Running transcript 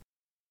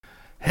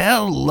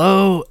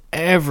Hello,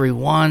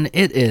 everyone.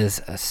 It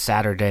is a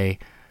Saturday,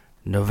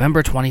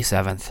 November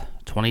 27th,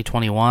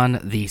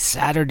 2021, the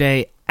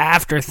Saturday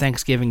after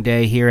Thanksgiving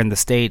Day here in the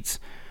States.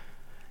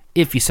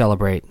 If you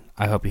celebrate,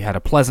 I hope you had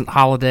a pleasant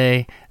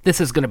holiday. This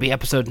is going to be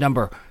episode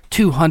number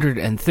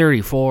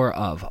 234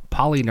 of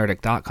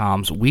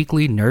PolyNerdic.com's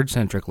weekly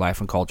nerd-centric life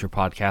and culture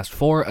podcast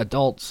for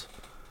adults.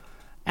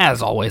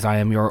 As always, I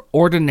am your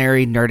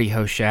ordinary nerdy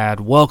host, Shad,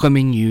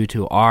 welcoming you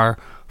to our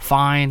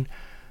fine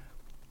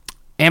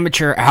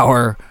amateur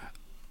hour,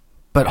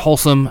 but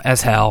wholesome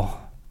as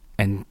hell,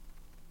 and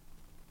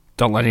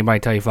don't let anybody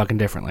tell you fucking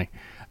differently,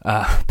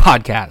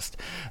 podcast.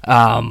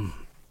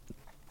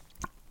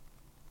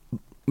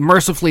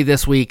 Mercifully,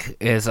 this week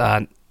is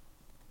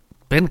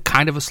been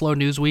kind of a slow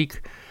news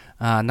week.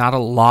 Not a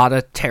lot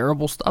of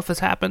terrible stuff has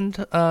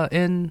happened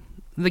in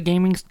the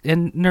gaming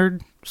and nerd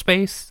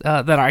space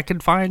that I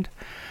could find.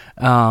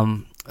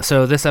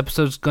 So this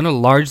episode's going to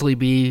largely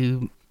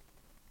be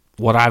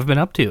what I've been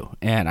up to,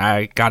 and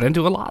I got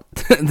into a lot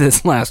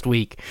this last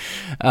week,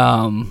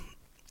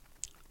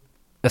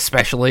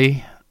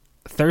 especially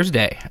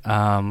Thursday,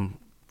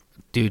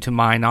 due to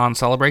my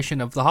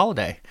non-celebration of the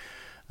holiday.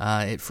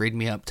 It freed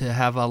me up to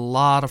have a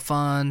lot of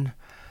fun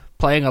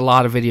playing a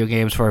lot of video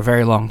games for a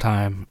very long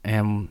time,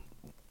 and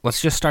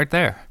let's just start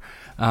there.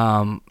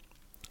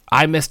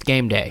 I missed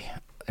game day.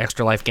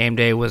 Extra Life Game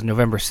Day was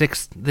November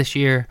 6th this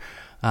year.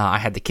 I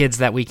had the kids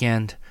that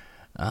weekend.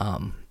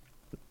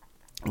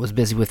 Was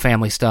busy with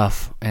family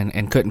stuff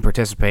and couldn't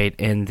participate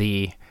in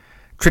the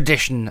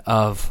tradition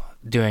of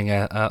doing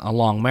a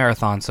long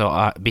marathon.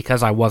 So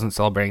because I wasn't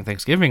celebrating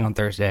Thanksgiving on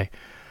Thursday,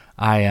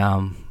 I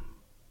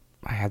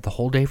had the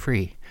whole day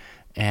free,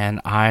 and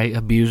I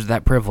abused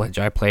that privilege.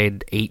 I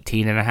played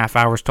 18 and a half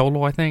hours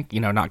total, I think,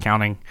 not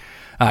counting.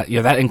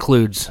 That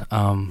includes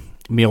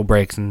meal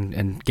breaks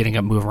and getting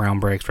up, move around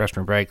breaks,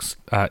 restroom breaks,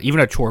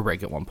 even a chore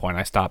break at one point.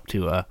 I stopped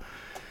to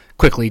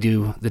quickly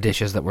do the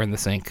dishes that were in the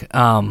sink.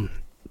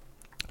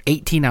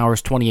 18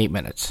 hours, 28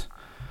 minutes.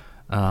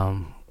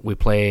 We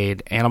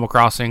played Animal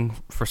Crossing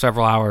for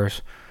several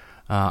hours.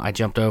 I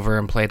jumped over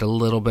and played a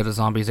little bit of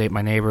Zombies Ate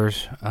My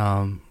Neighbors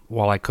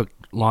while I cooked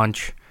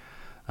lunch.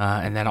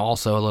 And then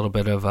also a little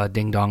bit of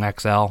Ding Dong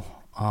XL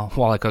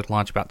while I cooked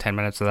lunch, about 10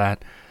 minutes of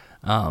that.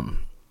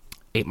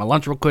 Ate my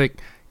lunch real quick,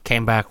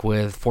 came back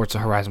with Forza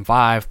Horizon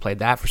 5, played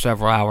that for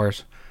several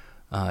hours,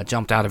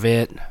 jumped out of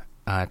it,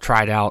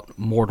 tried out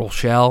Mortal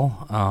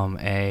Shell,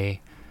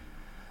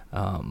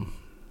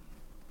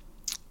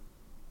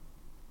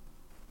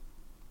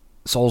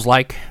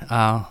 Souls-like,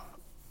 and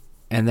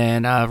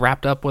then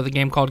wrapped up with a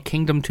game called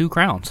Kingdom 2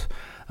 Crowns.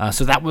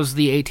 So that was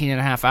the 18 and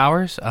a half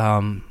hours.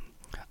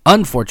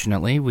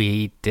 Unfortunately,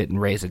 we didn't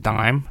raise a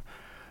dime.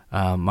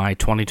 My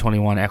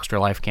 2021 Extra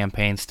Life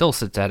campaign still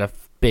sits at a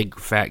big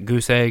fat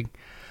goose egg.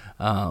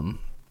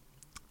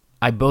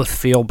 I both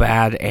feel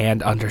bad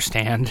and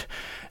understand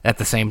at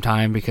the same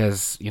time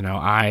because,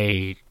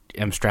 I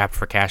am strapped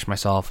for cash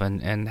myself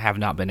and have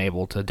not been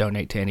able to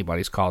donate to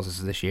anybody's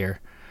causes this year,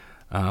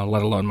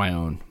 let alone my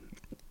own.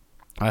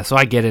 So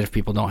I get it if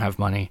people don't have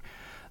money,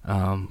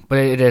 but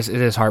it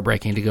is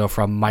heartbreaking to go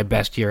from my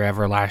best year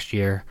ever last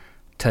year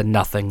to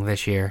nothing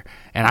this year.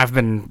 And I've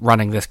been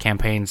running this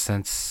campaign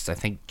since, I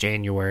think,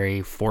 January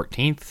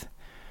 14th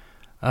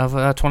of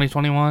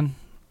 2021.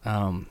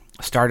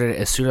 Started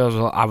as soon as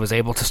I was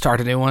able to start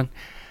a new one,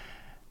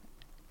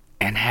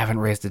 and haven't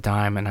raised a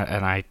dime, and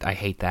I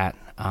hate that.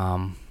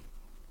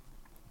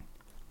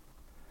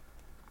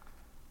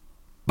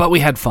 But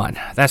we had fun.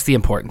 That's the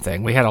important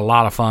thing. We had a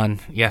lot of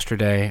fun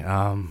yesterday.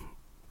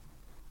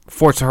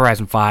 Forza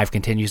Horizon 5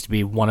 continues to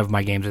be one of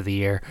my games of the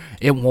year.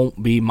 It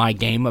won't be my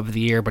game of the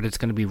year, but it's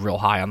going to be real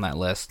high on that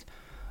list.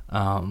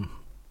 Animal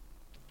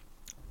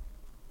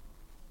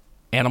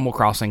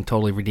Crossing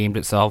totally redeemed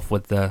itself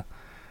with the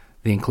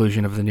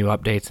inclusion of the new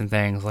updates and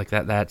things like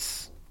that.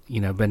 That's,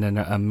 been an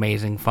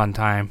amazing fun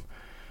time.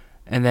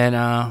 And then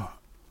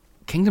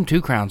Kingdom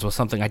 2 Crowns was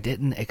something I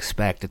didn't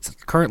expect. It's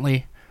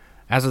currently,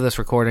 as of this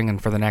recording,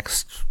 and for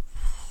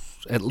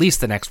at least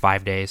the next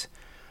 5 days,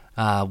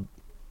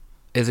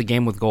 is a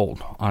game with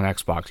gold on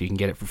Xbox. You can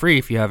get it for free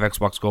if you have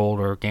Xbox Gold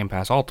or Game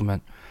Pass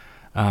Ultimate.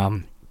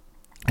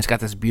 It's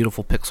got this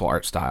beautiful pixel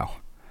art style,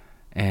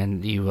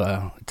 and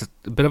it's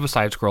a bit of a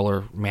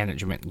side-scroller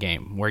management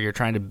game where you're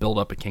trying to build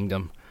up a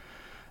kingdom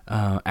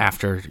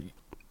after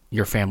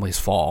your family's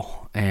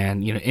fall.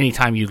 And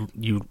anytime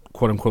you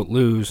quote-unquote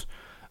lose,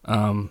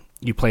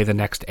 you play the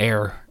next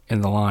heir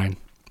in the line.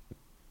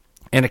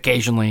 And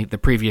occasionally, the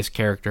previous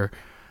character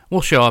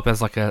will show up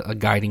as like a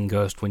guiding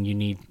ghost when you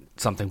need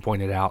something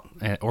pointed out,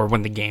 or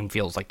when the game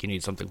feels like you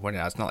need something pointed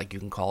out. It's not like you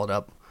can call it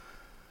up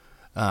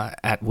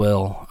at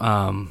will.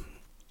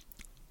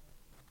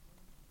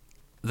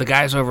 The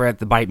guys over at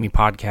the Bite Me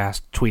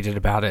podcast tweeted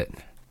about it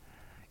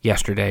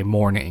yesterday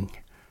morning,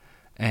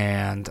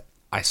 and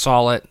I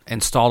saw it,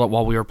 installed it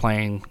while we were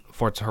playing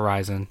Forza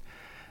Horizon,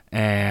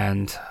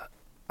 and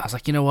I was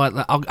like, you know what,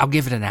 I'll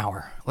give it an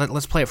hour.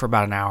 Let's play it for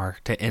about an hour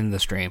to end the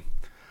stream.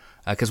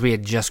 because we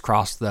had just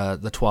crossed the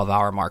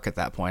 12-hour mark at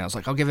that point. I was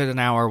like, I'll give it an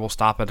hour. We'll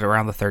stop at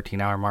around the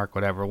 13-hour mark,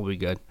 whatever. We'll be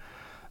good.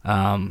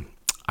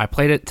 I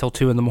played it till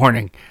 2 in the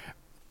morning,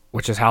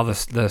 which is how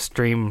the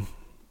stream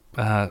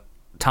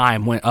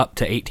time went up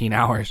to 18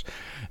 hours,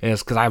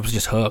 is because I was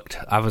just hooked.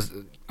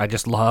 I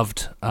just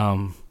loved,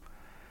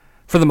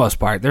 for the most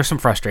part. There's some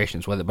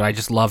frustrations with it, but I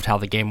just loved how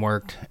the game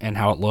worked and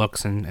how it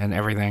looks and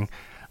everything.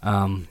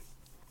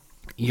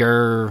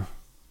 You're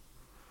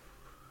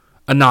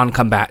a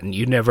non-combatant.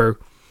 You never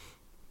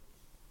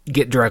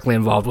get directly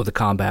involved with the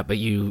combat, but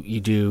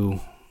you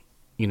do,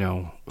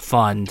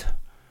 fund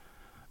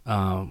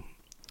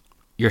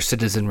your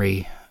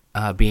citizenry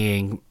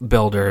being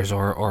builders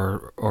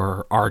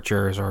or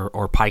archers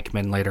or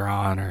pikemen later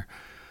on, or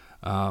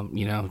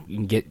you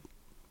can get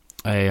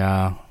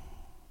a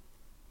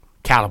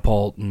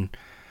catapult, and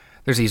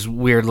there's these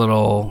weird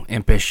little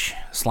impish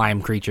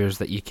slime creatures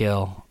that you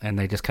kill, and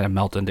they just kind of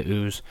melt into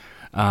ooze.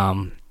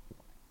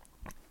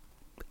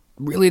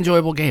 Really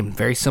enjoyable game.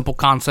 Very simple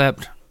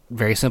concept,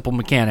 very simple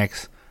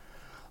mechanics,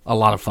 a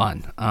lot of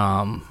fun.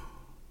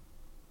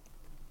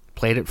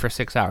 Played it for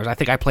 6 hours. I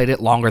think I played it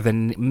longer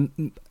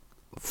than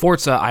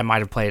Forza. I might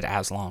have played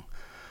as long,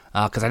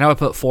 because I know I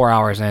put 4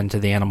 hours into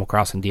the Animal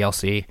Crossing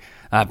DLC.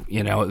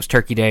 It was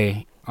Turkey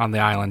Day on the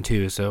island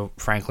too, so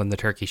Franklin the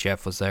turkey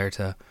chef was there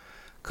to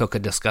cook a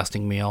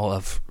disgusting meal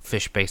of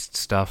fish-based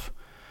stuff.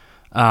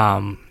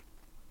 And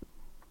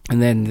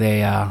then they,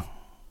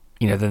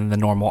 then the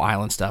normal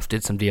island stuff,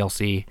 did some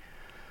DLC,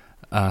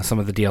 some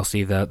of the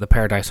DLC, the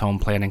Paradise Home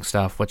planning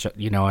stuff, which,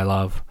 I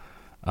love.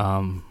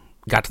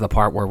 Got to the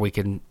part where we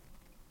can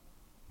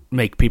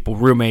make people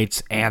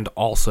roommates and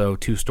also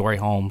 2-story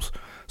homes.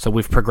 So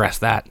we've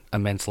progressed that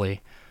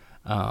immensely.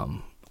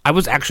 I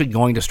was actually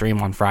going to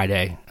stream on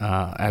Friday,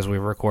 as we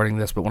were recording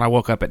this, but when I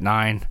woke up at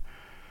 9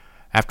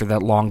 after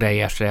that long day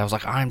yesterday, I was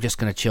like, I'm just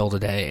going to chill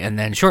today. And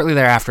then shortly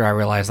thereafter, I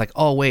realized, like,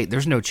 oh, wait,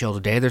 there's no chill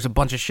today. There's a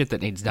bunch of shit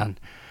that needs done.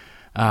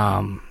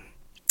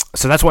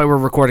 So that's why we're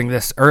recording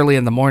this early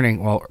in the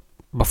morning, well,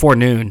 before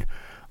noon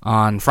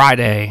on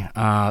Friday,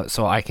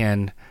 so I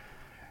can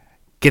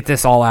get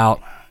this all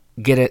out,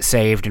 get it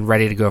saved and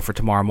ready to go for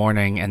tomorrow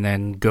morning, and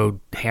then go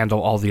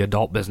handle all the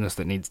adult business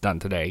that needs done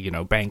today.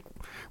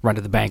 Run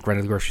to the bank, run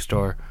to the grocery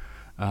store,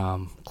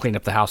 clean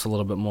up the house a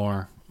little bit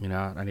more.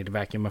 I need to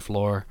vacuum my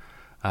floor,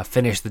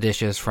 finish the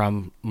dishes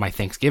from my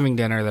Thanksgiving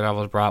dinner that I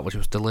was brought, which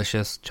was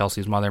delicious.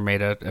 Chelsea's mother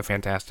made a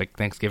fantastic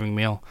Thanksgiving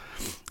meal,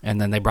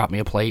 and then they brought me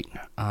a plate,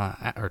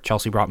 or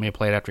Chelsea brought me a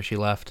plate after she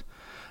left.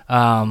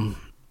 It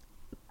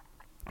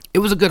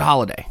was a good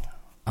holiday.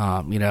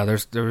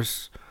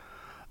 There's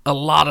a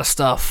lot of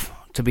stuff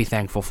to be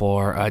thankful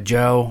for.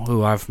 Joe,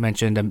 who I've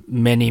mentioned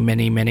many,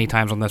 many, many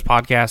times on this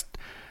podcast,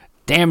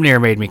 damn near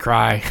made me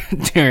cry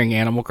during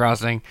Animal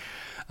Crossing,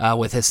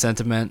 with his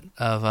sentiment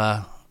of,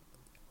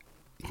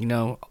 see, I'm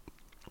going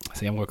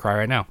to cry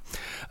right now,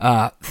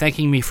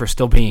 thanking me for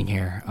still being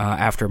here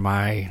after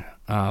my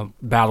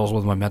battles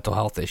with my mental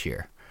health this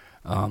year.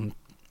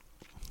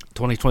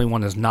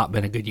 2021 has not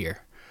been a good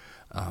year,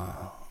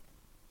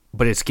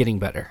 but it's getting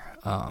better.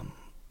 I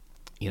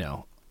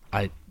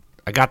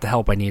got the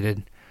help I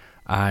needed.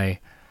 I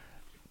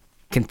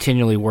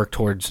continually work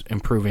towards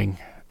improving,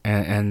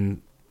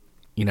 and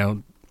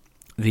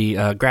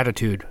the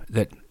gratitude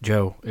that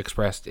Joe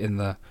expressed in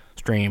the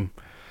stream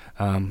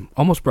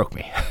almost broke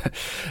me.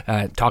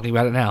 Talking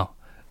about it now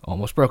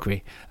almost broke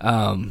me.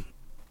 My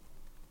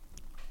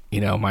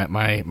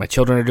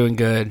children are doing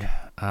good,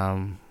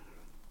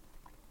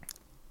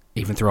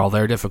 even through all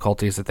their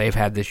difficulties that they've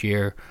had this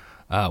year,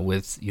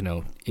 with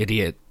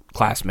idiot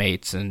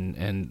classmates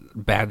and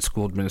bad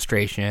school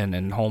administration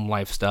and home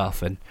life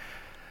stuff and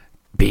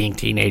being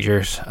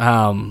teenagers.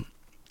 There's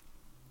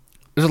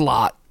a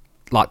lot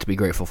to be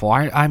grateful for.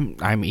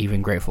 I'm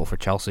even grateful for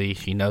Chelsea.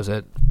 She knows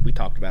it. We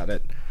talked about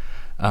it.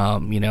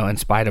 In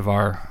spite of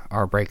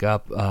our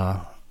breakup,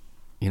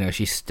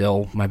 she's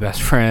still my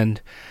best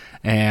friend,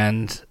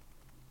 and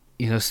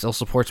still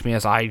supports me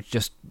as I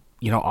just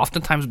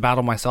oftentimes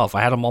battle myself.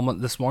 I had a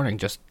moment this morning,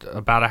 just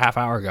about a half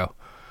hour ago,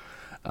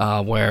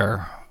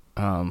 where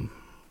I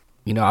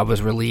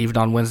was relieved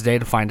on Wednesday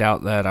to find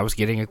out that I was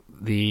getting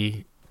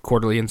the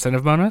quarterly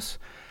incentive bonus,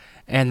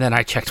 and then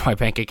I checked my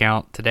bank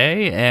account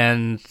today,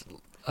 and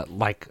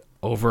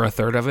over a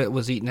third of it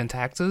was eaten in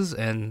taxes,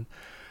 and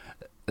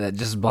that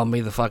just bummed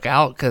me the fuck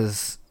out,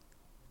 because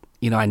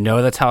I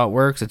know that's how it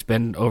works. It's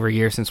been over a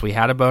year since we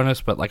had a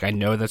bonus, but I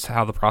know that's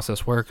how the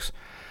process works.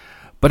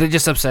 But it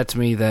just upsets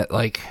me that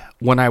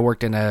when I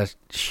worked in a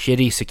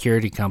shitty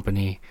security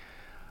company,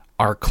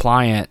 our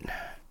client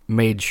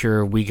made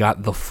sure we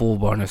got the full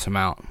bonus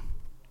amount.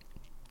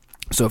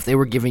 So if they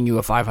were giving you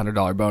a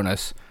 $500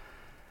 bonus,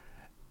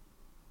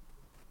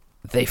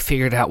 they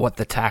figured out what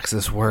the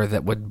taxes were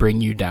that would bring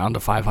you down to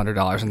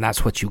 $500, and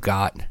that's what you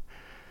got.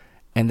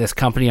 And this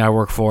company I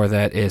work for,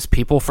 that is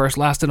people first,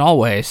 last, and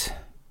always,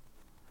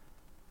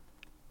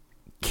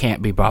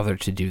 can't be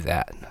bothered to do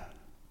that.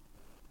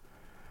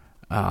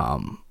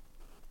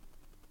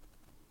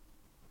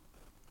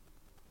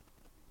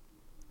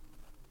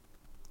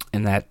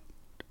 And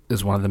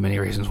is one of the many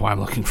reasons why I'm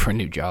looking for a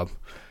new job.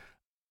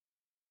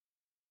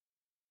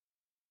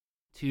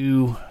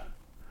 To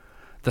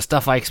the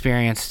stuff I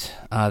experienced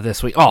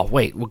this week. Oh,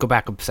 wait, we'll go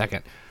back a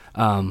second.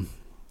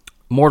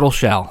 Mortal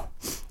Shell.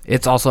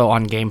 It's also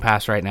on Game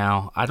Pass right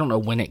now. I don't know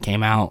when it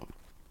came out.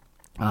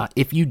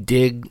 If you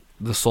dig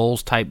the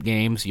Souls-type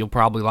games, you'll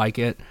probably like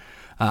it.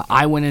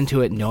 I went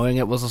into it knowing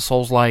it was a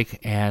Souls-like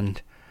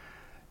and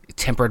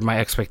tempered my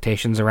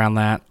expectations around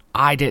that.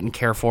 I didn't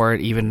care for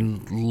it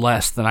even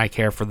less than I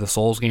care for the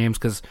Souls games,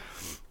 because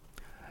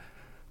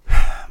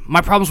my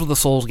problems with the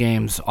Souls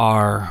games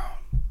are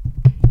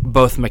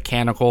both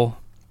mechanical,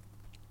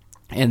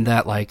 in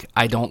that, like,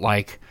 I don't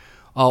like,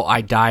 oh,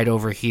 I died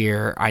over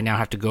here, I now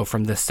have to go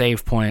from this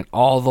save point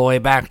all the way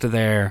back to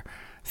there,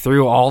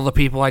 through all the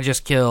people I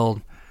just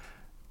killed,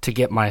 to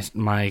get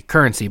my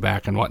currency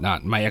back and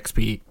whatnot, my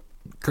XP,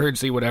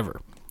 currency,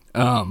 whatever.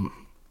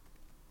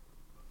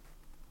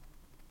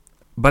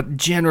 But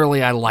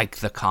generally, I like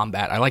the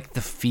combat. I like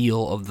the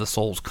feel of the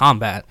Souls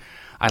combat.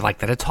 I like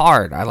that it's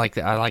hard. I like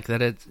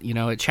that it,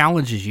 it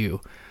challenges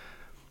you,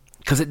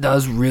 because it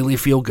does really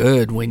feel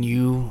good when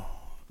you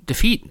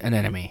defeat an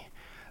enemy.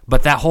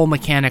 But that whole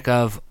mechanic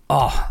of,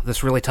 oh,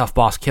 this really tough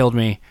boss killed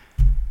me,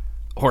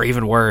 or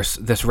even worse,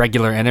 this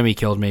regular enemy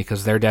killed me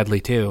because they're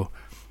deadly too.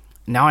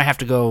 Now I have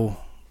to go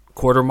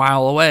quarter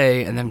mile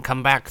away and then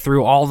come back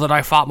through all that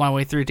I fought my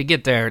way through to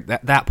get there.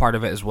 That part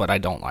of it is what I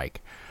don't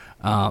like.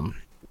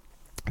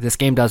 This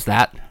game does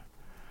that.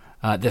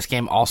 This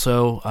game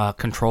also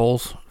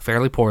controls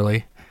fairly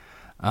poorly.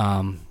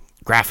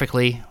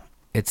 Graphically,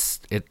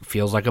 it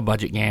feels like a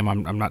budget game.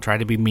 I'm not trying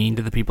to be mean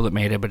to the people that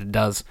made it, but it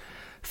does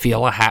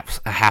feel a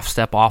half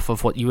step off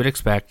of what you would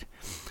expect.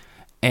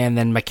 And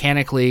then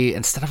mechanically,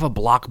 instead of a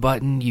block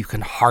button, you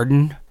can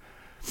harden,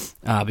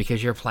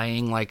 because you're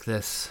playing like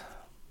this.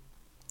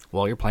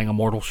 Well, you're playing a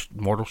mortal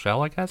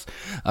shell, I guess,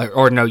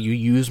 or no, you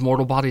use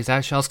mortal bodies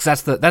as shells,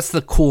 because that's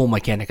the cool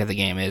mechanic of the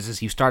game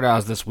is you start out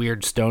as this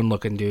weird stone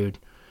looking dude,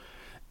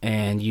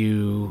 and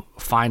you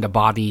find a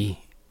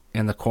body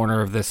in the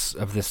corner of this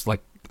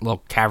like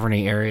little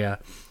cavernous area,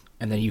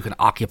 and then you can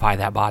occupy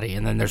that body,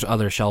 and then there's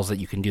other shells that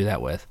you can do that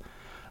with.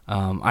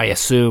 I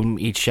assume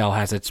each shell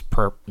has its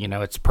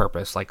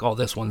purpose. Like, oh,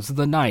 this one's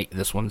the knight,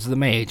 this one's the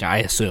mage. I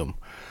assume.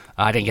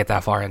 I didn't get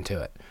that far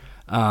into it.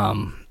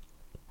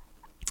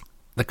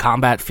 The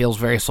combat feels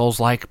very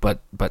Souls-like,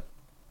 but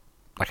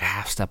like a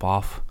half step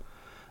off.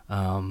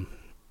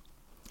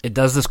 It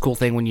does this cool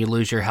thing when you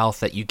lose your health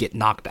that you get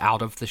knocked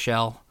out of the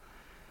shell,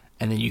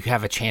 and then you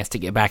have a chance to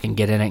get back and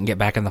get in it and get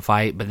back in the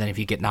fight. But then if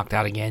you get knocked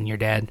out again, you're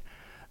dead.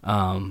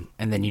 And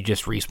then you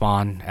just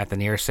respawn at the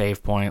nearest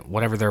save point,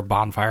 whatever their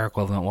bonfire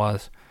equivalent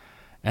was.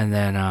 And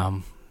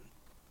then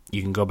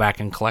you can go back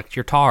and collect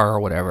your tar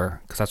or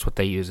whatever, because that's what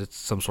they use. It's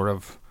some sort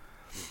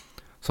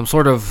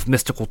of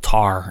mystical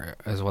tar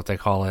is what they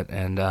call it.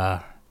 And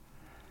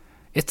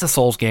it's a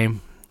Souls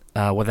game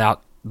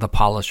without the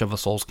polish of a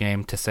Souls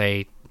game,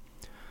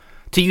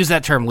 to use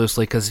that term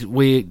loosely, because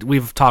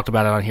we've talked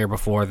about it on here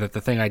before, that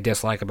the thing I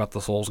dislike about the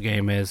Souls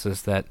game is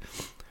that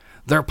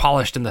they're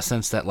polished in the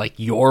sense that, like,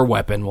 your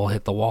weapon will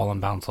hit the wall and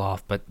bounce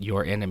off, but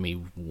your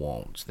enemy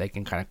won't. They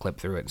can kind of clip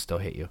through it and still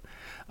hit you.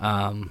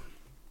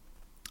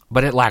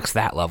 But it lacks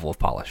that level of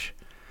polish.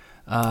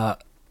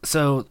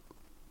 So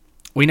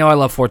we know I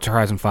love Forza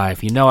Horizon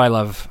 5. You know I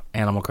love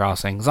Animal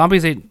Crossing.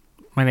 Zombies Ate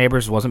My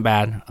Neighbors wasn't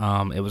bad.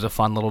 It was a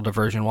fun little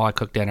diversion while I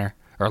cooked dinner,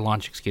 or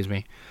lunch, excuse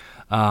me.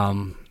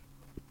 And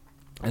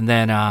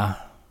then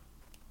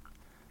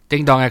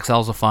Ding Dong XL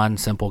is a fun,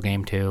 simple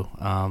game too.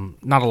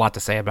 Not a lot to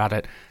say about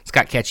it. It's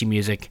got catchy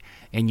music,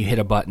 and you hit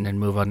a button and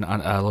move a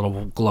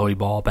little glowy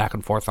ball back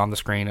and forth on the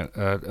screen,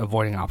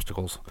 avoiding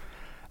obstacles.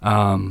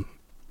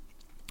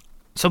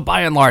 So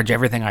by and large,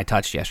 everything I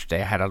touched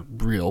yesterday, I had a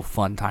real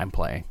fun time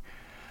playing.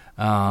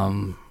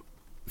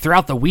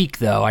 Throughout the week,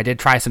 though, I did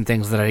try some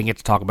things that I didn't get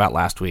to talk about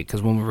last week,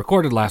 because when we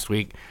recorded last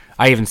week,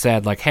 I even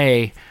said, like,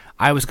 hey,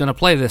 I was going to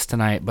play this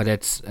tonight, but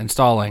it's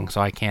installing, so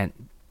I can't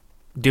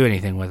do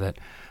anything with it.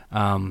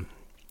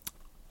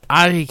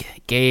 I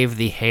gave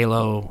the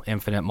Halo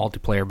Infinite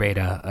multiplayer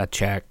beta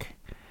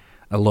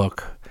a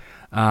look.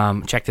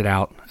 Checked it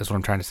out, is what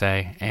I'm trying to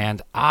say,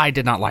 and I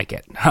did not like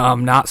it.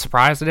 I'm not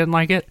surprised I didn't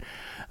like it.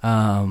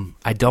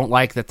 I don't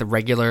like that the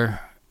regular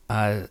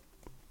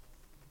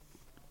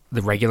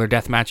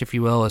deathmatch, if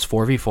you will, is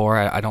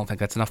 4v4. I don't think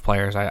that's enough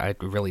players. I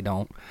really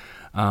don't.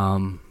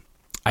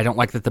 I don't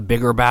like that the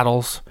bigger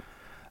battles...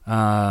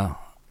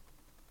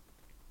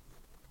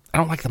 I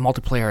don't like the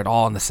multiplayer at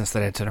all, in the sense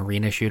that it's an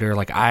arena shooter.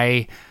 Like,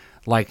 I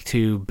like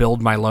to build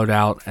my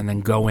loadout and then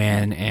go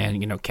in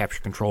and,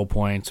 capture control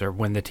points or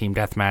win the team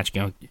deathmatch,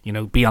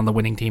 be on the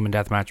winning team in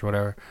deathmatch or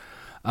whatever.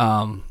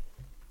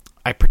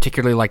 I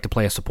particularly like to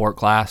play a support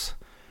class.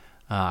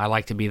 I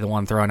like to be the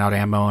one throwing out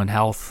ammo and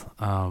health,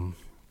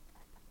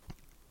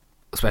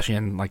 especially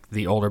in, like,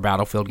 the older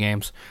Battlefield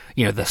games.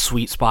 The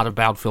sweet spot of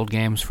Battlefield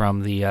games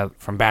from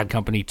Bad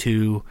Company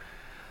 2,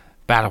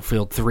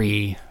 Battlefield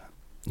 3,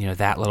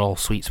 that little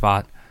sweet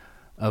spot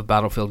of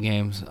Battlefield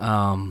games.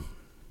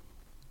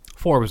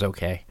 4 was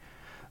okay.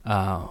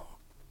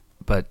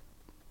 but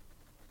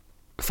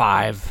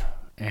 5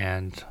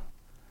 and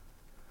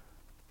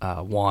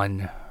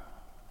 1,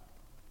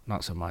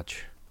 not so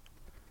much.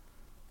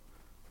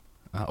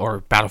 Or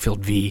Battlefield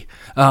V.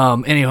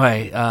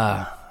 Anyway,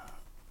 I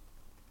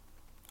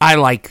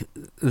like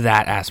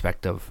that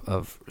aspect of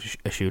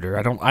a shooter.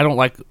 I don't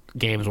like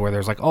games where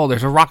there's like, oh,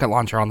 there's a rocket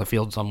launcher on the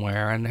field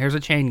somewhere, and here's a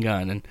chain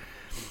gun, and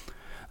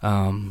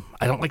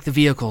I don't like the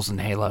vehicles in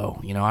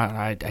Halo. You know,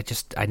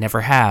 I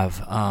never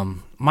have.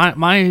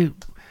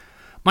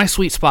 My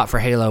sweet spot for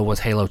Halo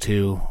was Halo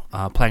 2,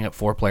 playing at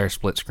 4-player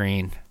split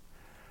screen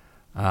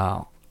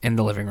in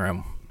the living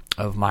room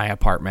of my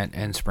apartment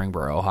in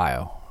Springboro,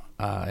 Ohio,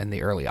 in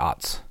the early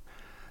aughts.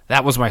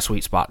 That was my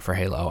sweet spot for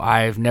Halo.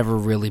 I've never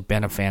really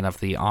been a fan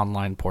of the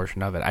online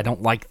portion of it. I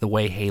don't like the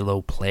way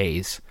Halo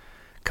plays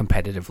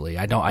competitively.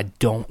 I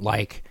don't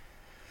like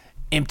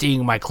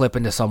emptying my clip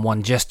into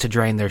someone just to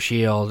drain their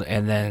shield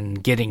and then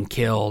getting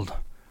killed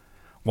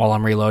while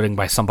I'm reloading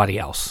by somebody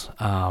else.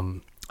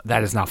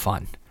 That is not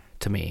fun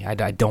to me.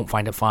 I don't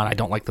find it fun. I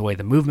don't like the way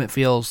the movement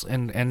feels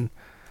and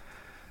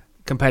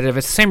competitive.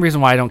 It's the same reason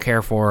why I don't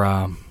care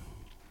for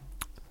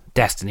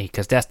Destiny,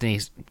 because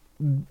Destiny's,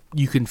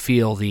 you can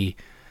feel the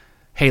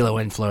Halo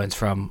influence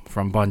from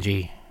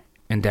Bungie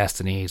and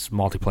Destiny's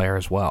multiplayer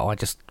as well.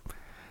 Just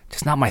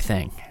not my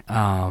thing.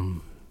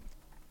 So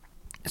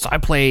I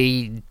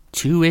played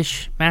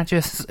 2-ish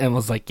matches and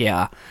was like,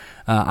 yeah,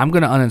 I'm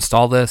going to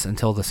uninstall this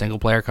until the single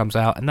player comes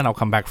out, and then I'll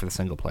come back for the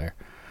single player.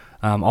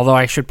 Although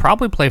I should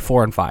probably play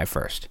 4 and 5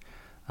 first,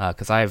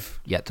 because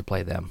I've yet to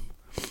play them.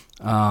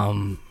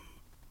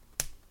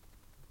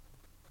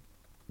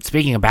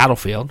 Speaking of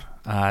Battlefield,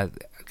 got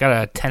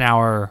a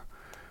 10-hour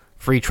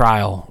free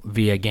trial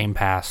via Game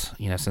Pass,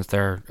 since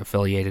they're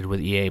affiliated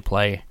with EA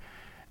Play,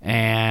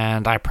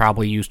 and I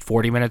probably used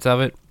 40 minutes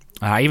of it.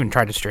 I even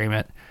tried to stream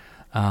it.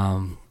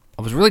 I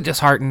was really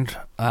disheartened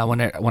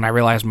when I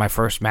realized my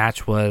first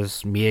match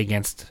was me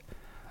against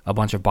a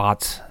bunch of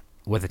bots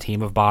with a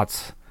team of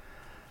bots.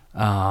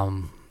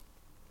 I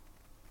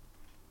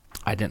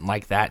didn't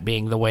like that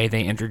being the way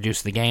they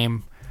introduced the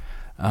game.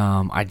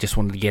 I just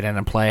wanted to get in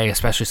and play,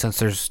 especially since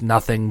there's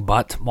nothing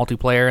but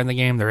multiplayer in the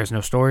game. There is no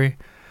story.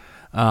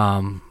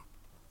 In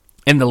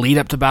the lead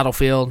up to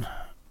Battlefield,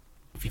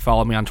 if you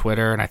follow me on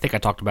Twitter, and I think I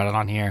talked about it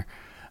on here,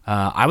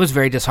 I was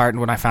very disheartened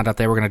when I found out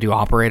they were going to do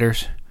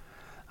operators.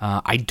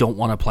 I don't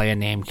want to play a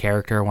named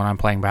character when I'm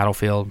playing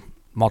Battlefield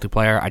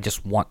multiplayer. I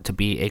just want to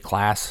be a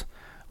class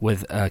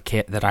with a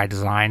kit that I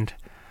designed.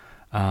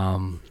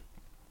 I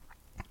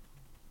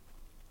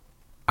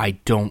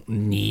don't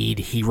need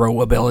hero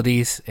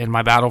abilities in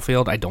my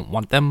Battlefield. I don't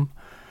want them.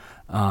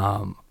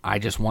 I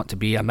just want to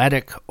be a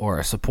medic or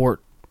a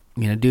support,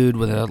 dude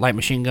with a light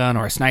machine gun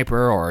or a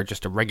sniper or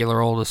just a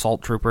regular old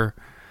assault trooper.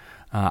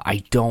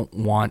 I don't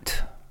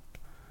want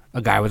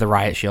a guy with a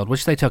riot shield,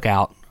 which they took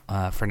out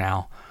for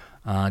now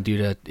due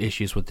to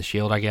issues with the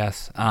shield, I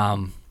guess.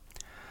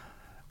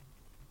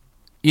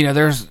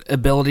 There's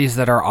abilities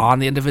that are on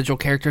the individual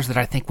characters that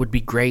I think would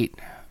be great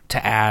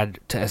to add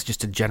to as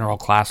just a general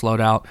class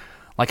loadout.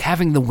 Like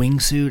having the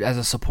wingsuit as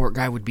a support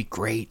guy would be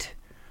great.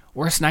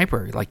 Or a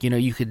sniper. Like,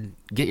 you could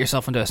get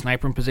yourself into a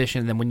snipering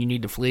position, and then when you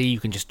need to flee, you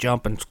can just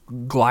jump and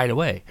glide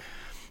away.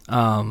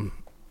 I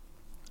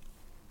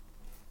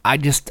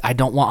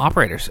don't want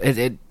operators.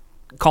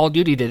 Call of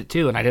Duty did it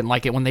too, and I didn't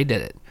like it when they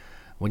did it.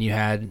 When you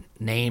had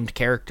named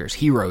characters,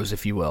 heroes,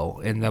 if you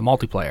will, in the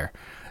multiplayer.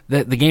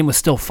 The game was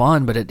still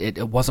fun, but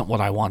it wasn't what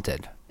I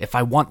wanted. If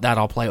I want that,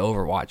 I'll play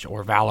Overwatch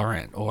or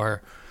Valorant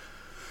or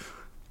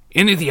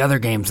any of the other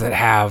games that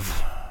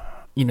have,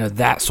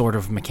 that sort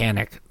of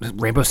mechanic.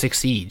 Rainbow Six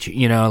Siege,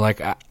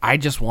 I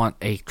just want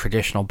a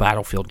traditional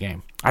Battlefield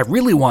game. I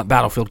really want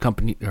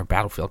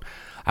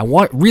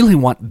really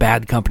want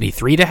Bad Company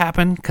 3 to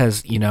happen,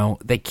 because,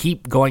 they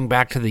keep going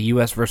back to the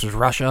US versus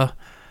Russia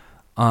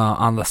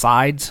on the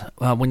sides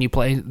when you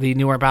play the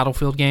newer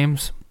Battlefield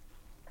games.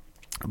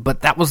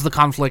 But that was the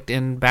conflict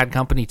in Bad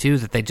Company 2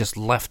 that they just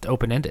left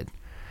open-ended.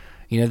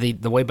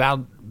 The way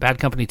Bad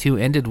Company 2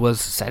 ended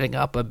was setting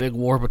up a big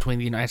war between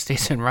the United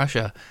States and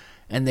Russia,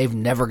 and they've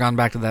never gone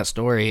back to that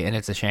story, and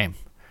it's a shame.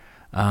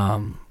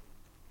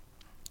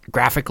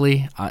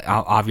 Graphically,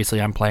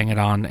 obviously I'm playing it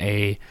on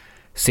a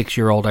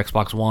 6-year-old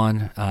Xbox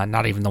One,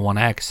 not even the One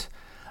X.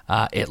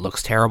 It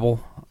looks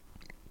terrible.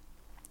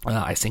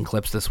 I've seen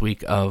clips this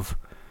week of,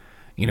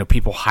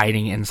 people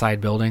hiding inside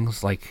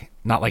buildings, like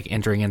not like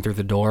entering in through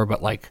the door,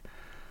 but like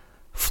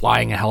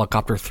flying a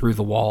helicopter through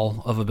the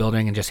wall of a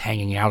building and just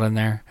hanging out in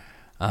there,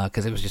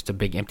 because it was just a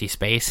big empty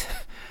space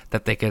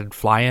that they could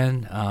fly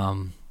in.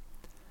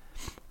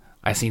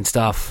 I've seen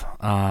stuff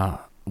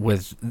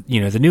with,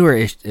 the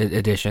newer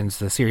editions,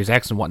 the Series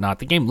X and whatnot.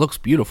 The game looks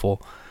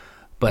beautiful,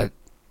 but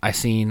I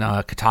seen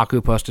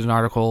Kotaku posted an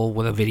article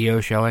with a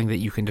video showing that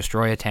you can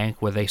destroy a tank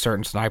with a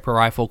certain sniper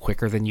rifle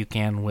quicker than you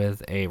can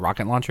with a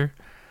rocket launcher.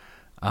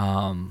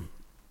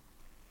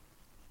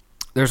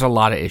 There's a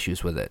lot of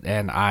issues with it,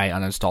 and I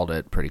uninstalled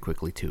it pretty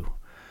quickly too.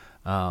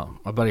 My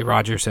buddy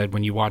Roger said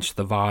when you watch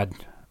the VOD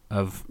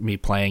of me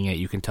playing it,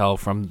 you can tell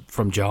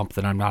from jump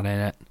that I'm not in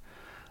it.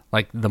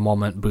 like the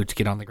moment boots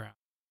get on the ground.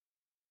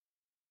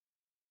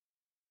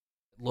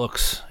 It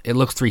looks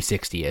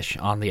 360-ish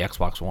on the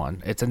Xbox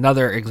One. It's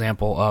another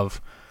example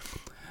of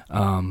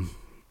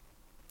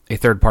a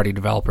third-party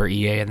developer,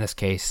 EA in this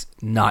case,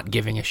 not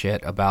giving a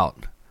shit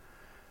about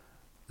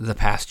the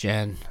past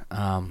gen,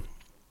 and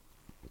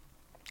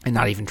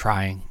not even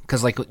trying.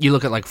 Because like you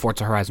look at like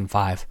Forza Horizon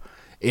 5,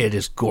 it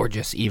is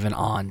gorgeous even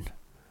on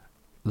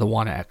the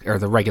One X or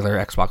the regular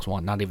Xbox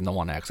One, not even the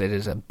One X. It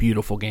is a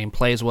beautiful game,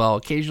 plays well,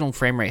 occasional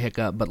frame rate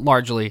hiccup, but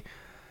largely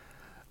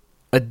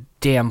a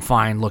damn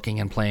fine looking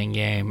and playing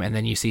game. And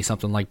then you see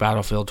something like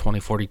Battlefield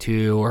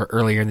 2042, or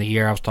earlier in the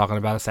year I was talking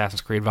about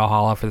Assassin's Creed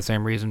Valhalla for the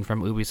same reason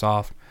from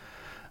Ubisoft.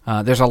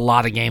 There's a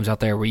lot of games out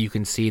there where you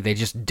can see they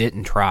just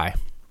didn't try.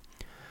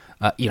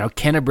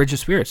 Ken a Bridge of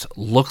Spirits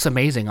looks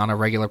amazing on a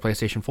regular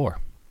PlayStation 4.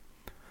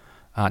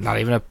 Not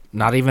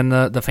even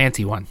the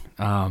fancy one.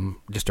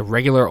 Just a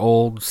regular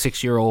old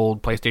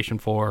 6-year-old PlayStation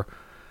 4.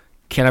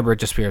 Ken a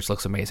Bridge of Spirits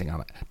looks amazing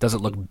on it. Does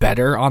it look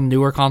better on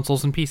newer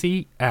consoles and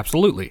PC?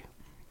 Absolutely.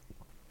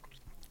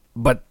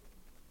 But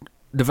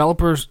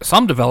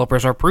some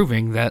developers are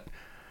proving that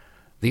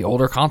the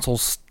older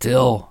consoles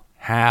still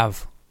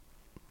have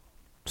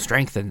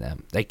strength in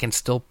them. They can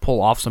still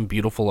pull off some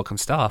beautiful looking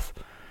stuff.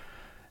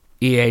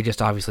 EA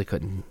just obviously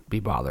couldn't be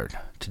bothered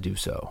to do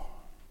so.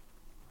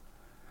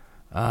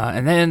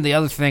 And then the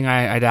other thing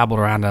I dabbled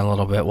around in a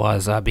little bit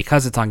was,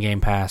 because it's on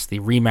Game Pass, the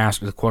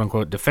remaster, the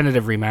quote-unquote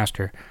definitive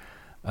remaster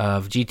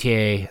of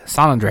GTA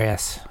San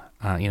Andreas,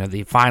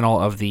 the final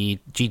of the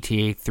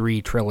GTA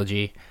 3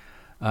 trilogy,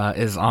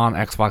 is on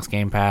Xbox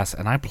Game Pass,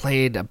 and I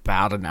played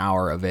about an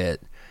hour of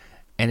it,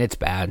 and it's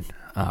bad.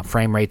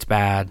 Frame rate's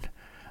bad.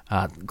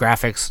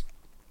 Graphics,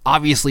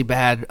 obviously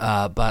bad,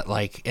 but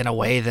like in a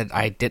way that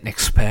I didn't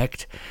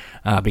expect,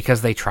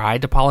 because they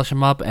tried to polish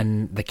them up,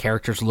 and the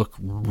characters look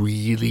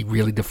really,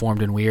 really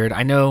deformed and weird.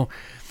 I know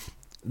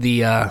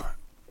the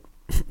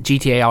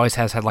GTA always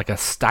has had like a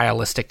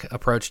stylistic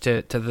approach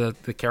to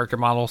the character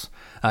models,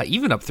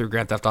 even up through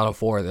Grand Theft Auto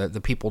 4.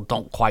 The people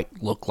don't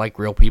quite look like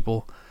real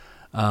people.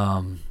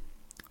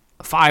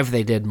 5,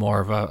 they did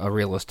more of a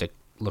realistic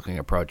looking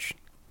approach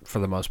for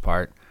the most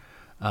part.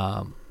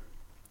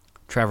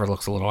 Trevor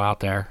looks a little out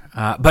there.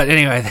 But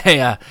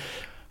anyway,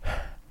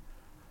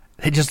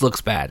 it just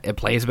looks bad. It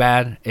plays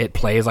bad. It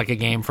plays like a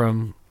game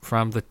from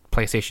the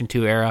PlayStation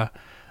 2 era.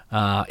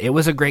 It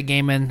was a great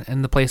game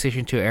in the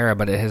PlayStation 2 era,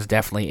 but it has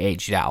definitely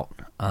aged out.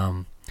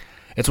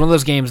 It's one of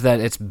those games that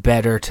it's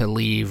better to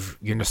leave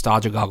your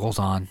nostalgia goggles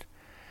on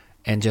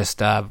and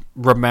just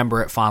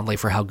remember it fondly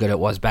for how good it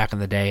was back in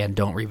the day, and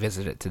don't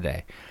revisit it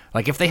today.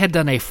 Like if they had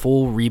done a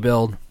full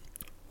rebuild,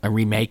 a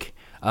remake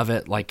of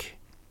it, like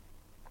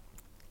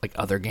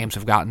other games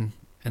have gotten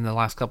in the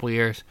last couple of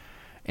years,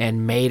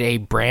 and made a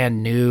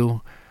brand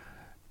new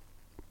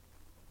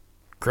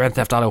Grand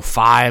Theft Auto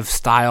 5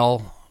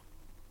 style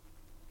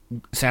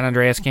San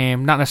Andreas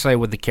game, not necessarily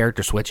with the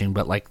character switching,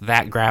 but like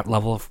that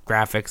level of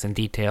graphics and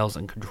details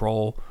and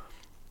control,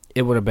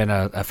 it would have been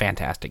a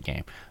fantastic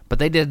game. But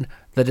they did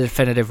the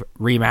definitive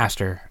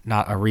remaster,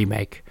 not a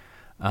remake,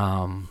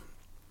 and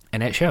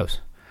it shows.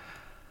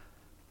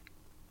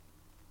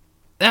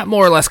 That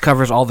more or less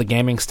covers all the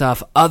gaming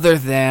stuff, other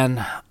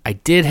than I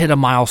did hit a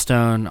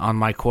milestone on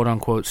my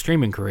quote-unquote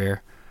streaming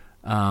career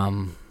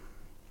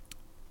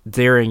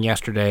during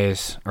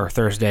yesterday's, or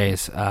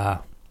Thursday's,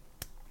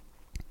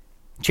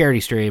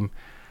 charity stream.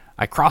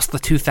 I crossed the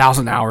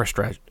 2,000 hour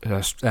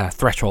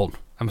threshold. I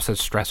almost said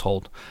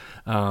stresshold.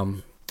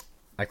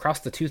 I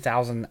crossed the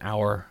 2,000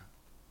 hour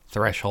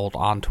threshold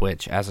on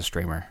Twitch as a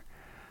streamer.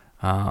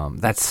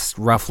 That's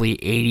roughly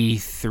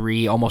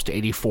 83, almost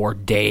 84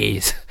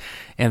 days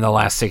in the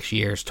last 6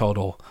 years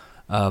total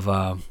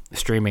of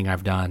streaming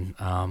I've done.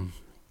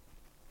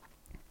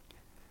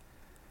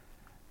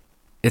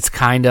 It's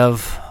kind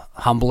of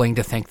humbling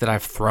to think that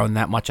I've thrown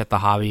that much at the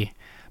hobby.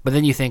 But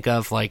then you think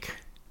of like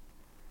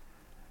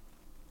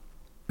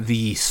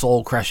the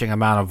soul-crushing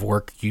amount of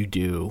work you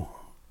do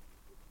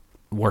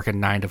working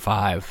 9 to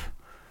 5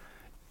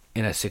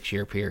 in a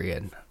 6-year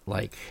period.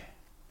 Like,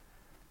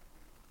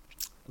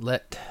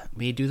 let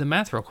me do the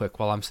math real quick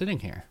while I'm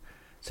sitting here.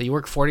 So you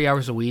work 40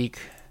 hours a week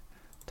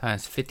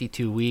times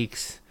 52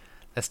 weeks.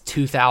 That's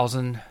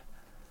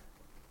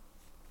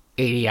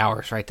 2,080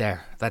 hours right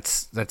there.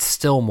 That's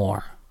still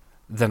more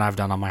than I've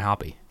done on my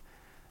hobby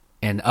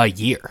in a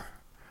year.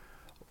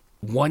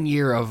 1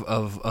 year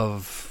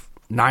of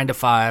 9 to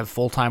 5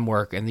 full-time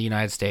work in the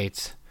United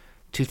States,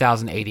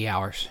 2,080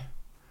 hours.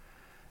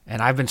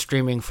 And I've been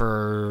streaming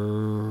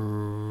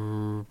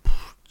for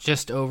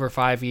just over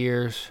 5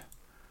 years.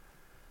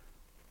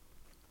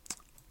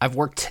 I've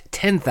worked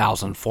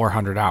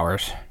 10,400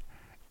 hours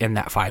in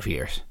that 5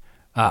 years.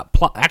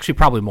 Actually,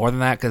 probably more than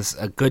that, because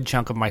a good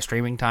chunk of my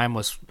streaming time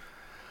was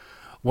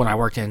when I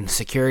worked in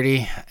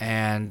security.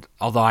 And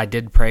although I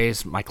did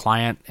praise my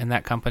client in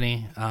that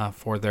company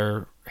for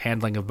their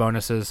handling of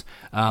bonuses,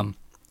 I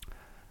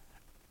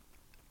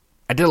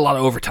did a lot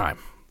of overtime.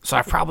 So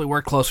I've probably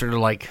worked closer to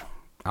like,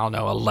 I don't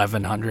know,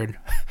 1,100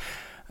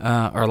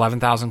 or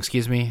 11,000,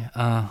 excuse me,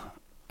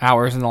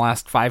 hours in the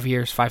last 6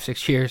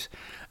 years.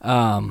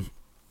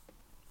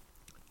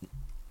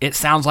 It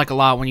sounds like a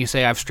lot when you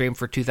say I've streamed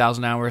for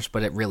 2,000 hours,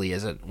 but it really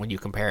isn't when you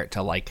compare it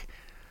to, like,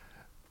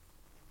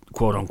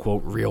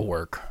 quote-unquote real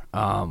work.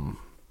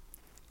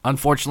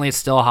 Unfortunately, it's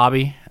still a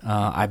hobby.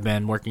 I've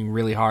been working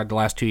really hard the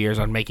last 2 years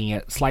on making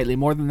it slightly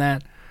more than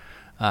that.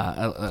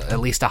 At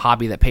least a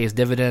hobby that pays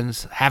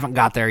dividends. Haven't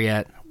got there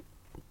yet.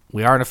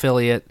 We are an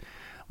affiliate.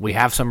 We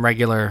have some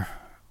regular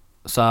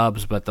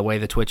subs, but the way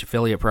the Twitch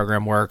affiliate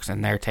program works,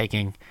 and they're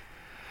taking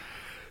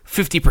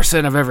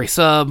 50% of every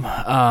sub,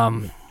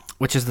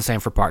 which is the same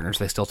for partners.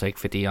 They still take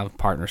 50 on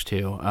partners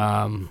too.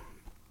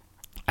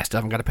 I still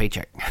haven't got a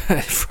paycheck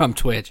from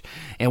Twitch,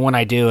 and when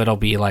I do, it'll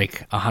be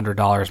like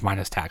 $100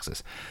 minus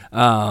taxes.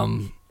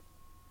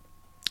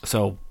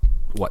 So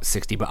what,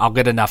 60? But I'll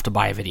get enough to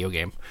buy a video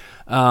game.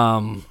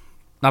 Not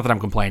that I'm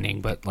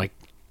complaining, but like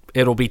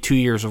it'll be 2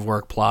 years of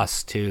work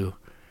plus to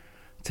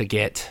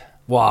get.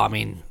 Well, I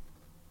mean,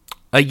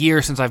 a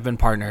year since I've been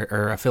partner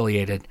or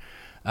affiliated.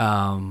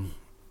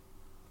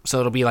 So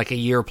it'll be like a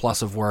year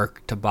plus of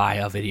work to buy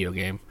a video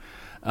game.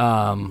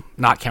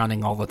 Not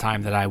counting all the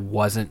time that I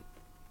wasn't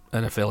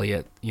an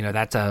affiliate. You know,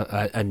 that's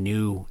a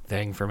new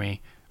thing for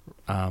me.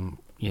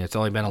 It's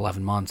only been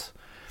 11 months.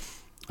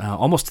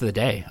 Almost to the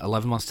day.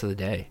 11 months to the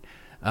day.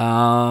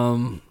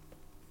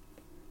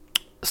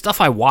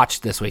 Stuff I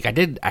watched this week. I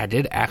did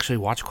actually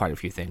watch quite a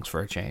few things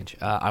for a change.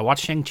 I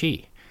watched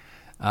Shang-Chi.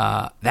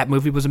 That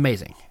movie was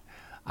amazing.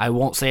 I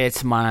won't say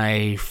it's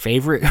my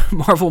favorite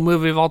Marvel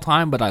movie of all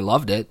time, but I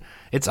loved it.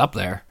 It's up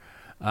there.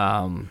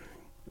 I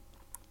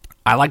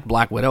liked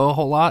Black Widow a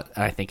whole lot.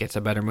 I think it's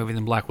a better movie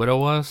than Black Widow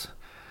was.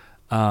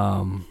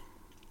 I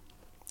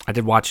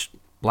did watch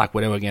Black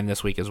Widow again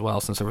this week as well,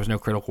 since there was no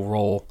Critical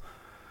Role.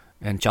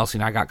 And Chelsea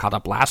and I got caught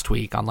up last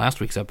week on last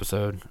week's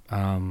episode.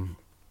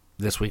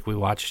 This week we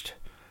watched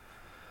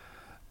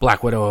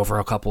Black Widow over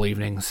a couple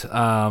evenings.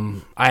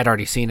 I had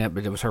already seen it,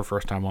 but it was her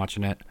first time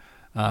watching it.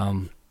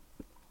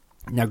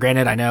 Now,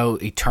 granted, I know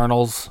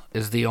Eternals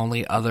is the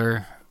only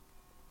other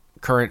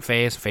current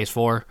Phase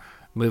 4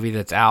 movie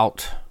that's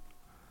out.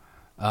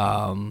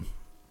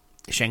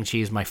 Shang-Chi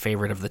is my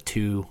favorite of the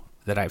two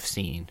that I've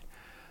seen.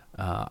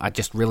 I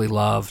just really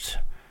loved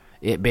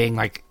it being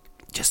like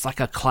just like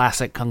a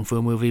classic kung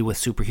fu movie with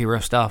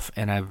superhero stuff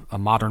and a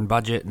modern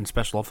budget and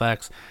special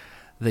effects.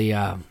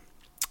 The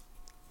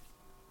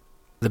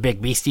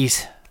big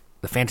beasties,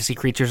 the fantasy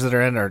creatures that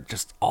are in it are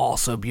just all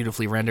so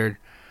beautifully rendered.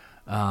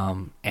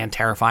 And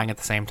terrifying at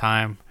the same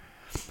time.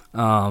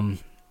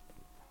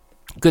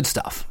 Good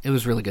stuff. It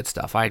was really good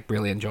stuff. I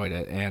really enjoyed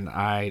it, and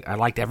I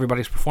liked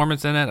everybody's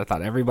performance in it. I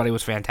thought everybody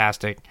was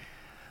fantastic.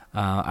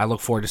 I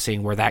look forward to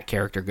seeing where that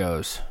character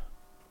goes,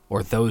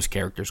 or those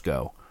characters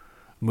go,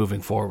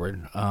 moving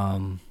forward.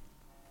 I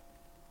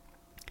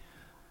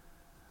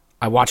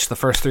watched the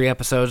first 3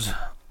 episodes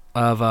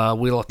of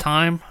Wheel of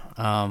Time,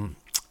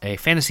 a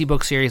fantasy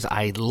book series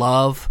I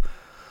love,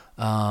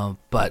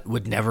 but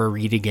would never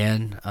read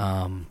again.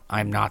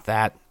 I'm not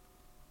that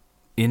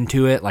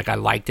into it. Like, I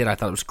liked it. I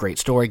thought it was a great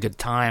story, good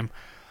time.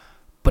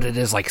 But it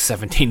is like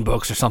 17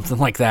 books or something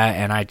like that,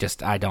 and I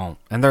don't.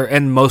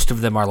 And most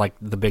of them are like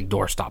the big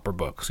doorstopper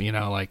books, you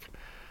know, like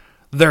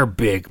they're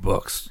big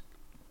books.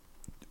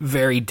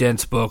 Very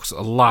dense books,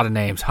 a lot of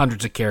names,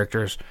 hundreds of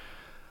characters,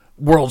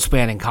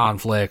 world-spanning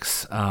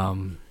conflicts,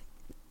 good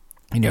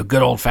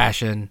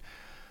old-fashioned,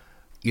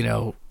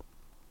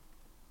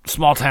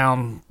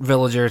 small-town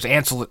villagers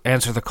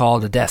answer the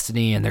call to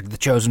destiny, and they're the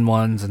chosen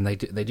ones, and they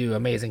do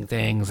amazing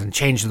things and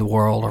change the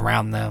world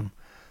around them.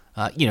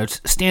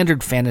 It's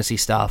standard fantasy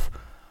stuff.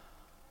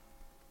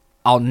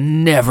 I'll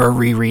never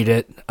reread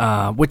it,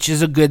 which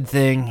is a good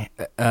thing,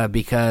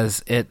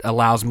 because it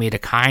allows me to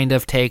kind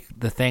of take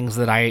the things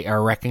that I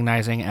are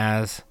recognizing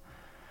as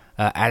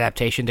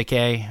adaptation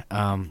decay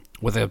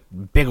with a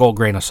big old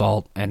grain of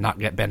salt and not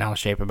get bent out of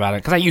shape about it,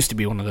 because I used to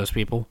be one of those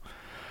people.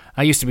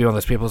 It's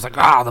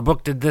like, the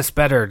book did this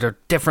better, or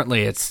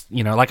differently. It's,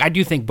 I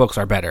do think books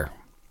are better.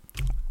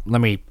 Let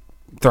me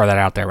throw that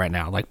out there right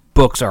now. Like,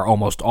 books are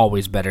almost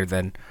always better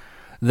than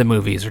the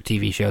movies or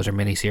TV shows or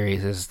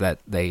miniseries that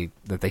they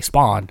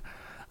spawn.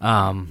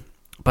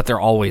 But they're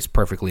always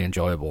perfectly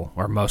enjoyable,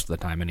 or most of the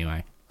time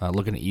anyway.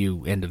 Looking at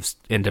you, end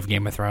of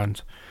Game of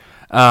Thrones.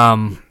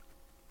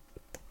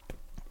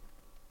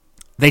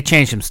 They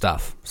changed some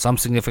stuff. Some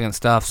significant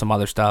stuff, some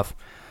other stuff.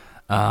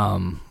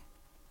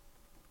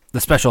 The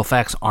special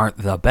effects aren't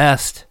the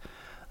best.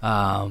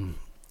 I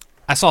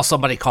saw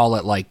somebody call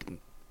it like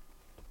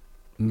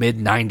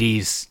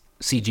mid-90s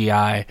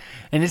CGI,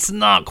 and it's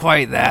not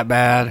quite that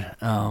bad.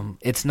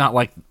 It's not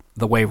like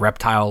the way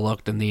Reptile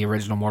looked in the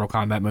original Mortal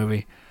Kombat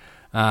movie,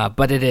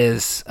 but it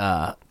is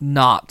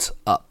not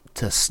up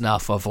to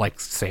snuff of, like,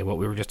 say, what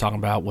we were just talking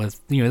about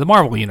with the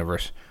Marvel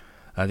Universe.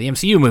 The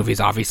MCU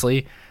movies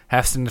obviously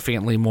have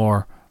significantly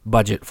more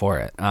budget for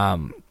it.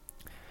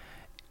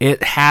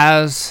 It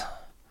has...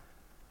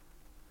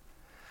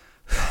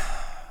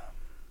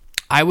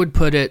 I would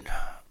put it,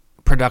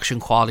 production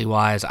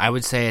quality-wise, I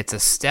would say it's a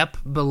step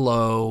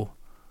below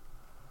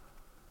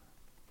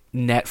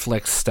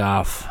Netflix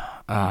stuff,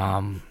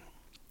 kind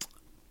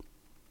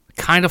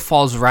of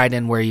falls right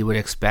in where you would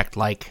expect,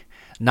 like,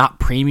 not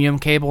premium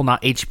cable,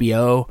 not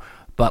HBO,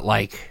 but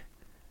like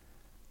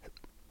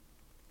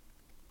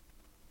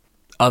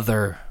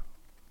other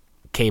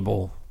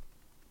cable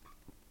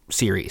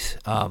series.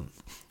 Kind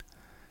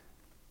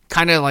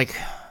of like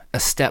a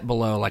step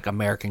below, like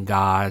American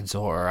Gods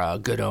or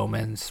Good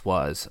Omens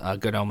was.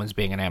 Good Omens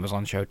being an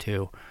Amazon show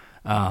too.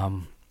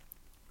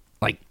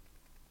 Like,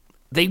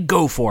 they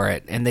go for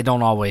it, and they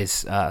don't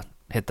always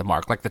hit the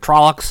mark. Like the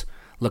Trollocs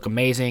look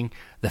amazing.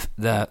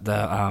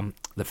 The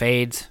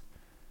Fades,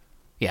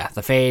 yeah,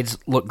 the Fades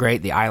look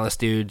great. The Eyeless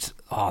dudes,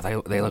 oh,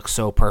 they look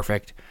so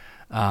perfect.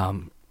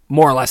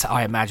 More or less how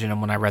I imagined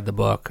them when I read the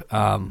book.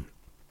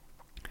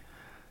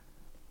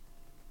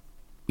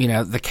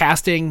 The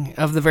casting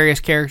of the various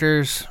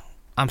characters,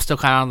 I'm still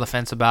kind of on the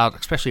fence about,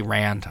 especially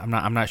Rand.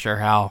 I'm not sure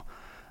how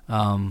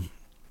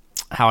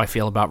I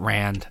feel about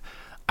Rand.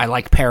 I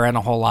like Perrin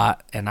a whole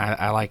lot, and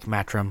I like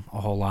Matrim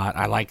a whole lot.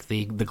 I like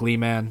the Glee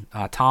man,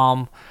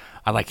 Tom.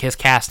 I like his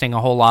casting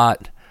a whole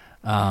lot.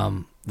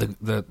 The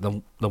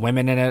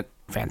women in it,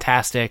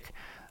 fantastic.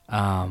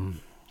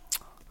 Lan,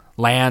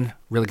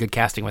 really good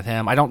casting with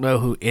him. I don't know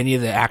who any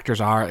of the actors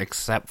are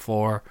except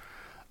for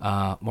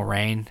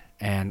Moraine,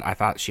 and I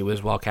thought she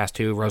was well cast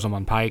too.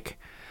 Rosamund Pike.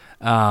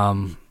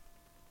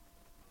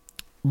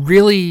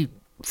 Really,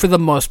 for the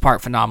most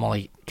part,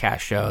 phenomenally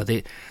cast show.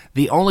 The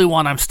only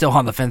one I'm still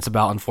on the fence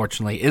about,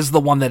 unfortunately, is the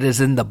one that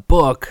is in the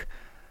book,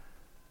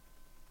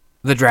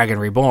 The Dragon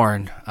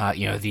Reborn,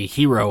 the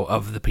hero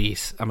of the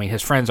piece. I mean,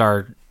 his friends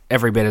are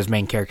every bit as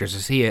main characters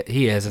as he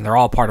is, and they're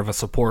all part of a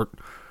support,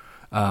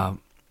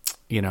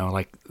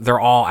 like they're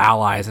all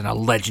allies in a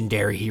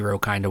legendary hero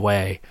kind of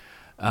way.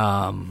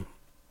 But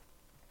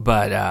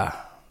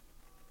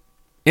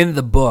in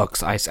the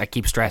books, I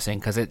keep stressing,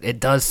 because it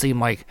does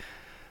seem like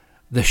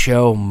the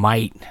show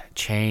might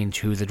change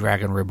who the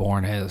Dragon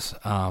Reborn is.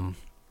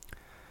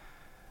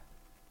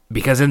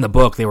 Because in the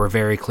book, they were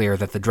very clear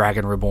that the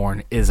Dragon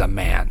Reborn is a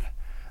man.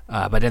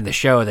 But in the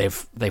show,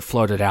 they've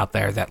floated out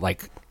there that,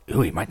 like,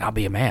 he might not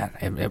be a man.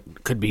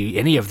 It could be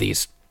any of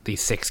these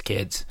 6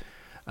 kids,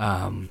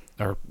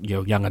 or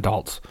young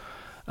adults.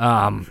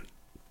 I'm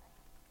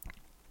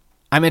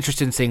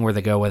interested in seeing where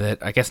they go with it.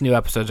 I guess new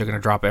episodes are going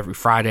to drop every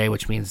Friday,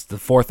 which means the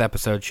 4th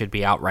episode should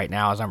be out right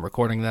now as I'm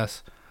recording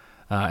this,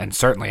 and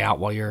certainly out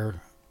while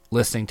you're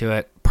listening to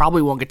it.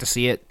 Probably won't get to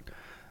see it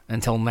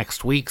until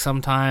next week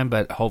sometime,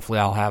 but hopefully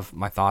I'll have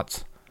my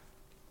thoughts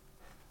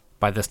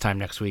by this time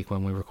next week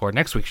when we record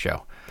next week's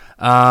show.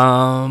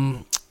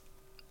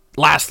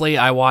 Lastly,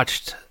 I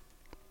watched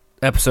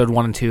episode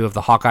 1 and 2 of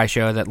the Hawkeye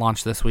show that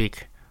launched this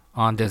week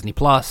on Disney+.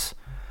 Kind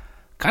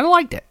of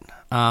liked it.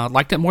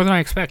 Liked it more than I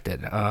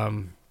expected.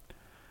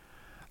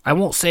 I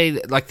won't say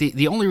that, like,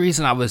 the only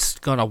reason I was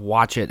going to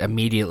watch it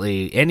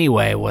immediately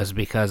anyway was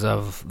because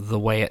of the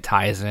way it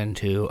ties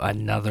into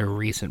another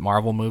recent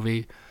Marvel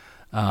movie.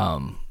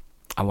 I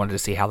wanted to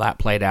see how that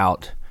played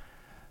out.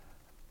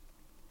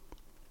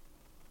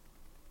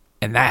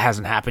 And that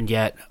hasn't happened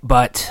yet.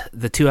 But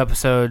the 2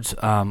 episodes,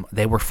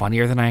 they were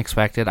funnier than I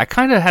expected. I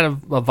kind of had a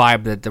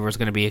vibe that there was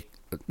going to be,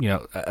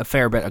 a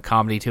fair bit of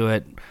comedy to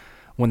it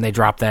when they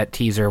dropped that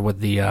teaser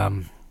with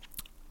the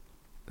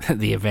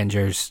the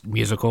Avengers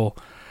musical,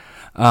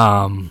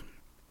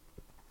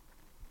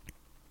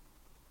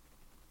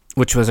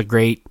 which was a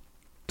great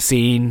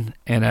scene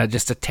in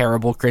just a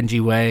terrible,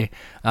 cringy way.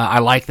 I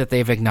like that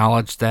they've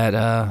acknowledged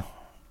that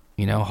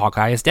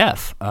Hawkeye is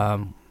deaf.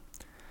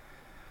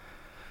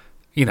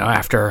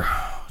 After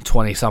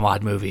 20 some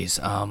odd movies.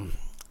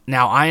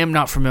 Now, I am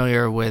not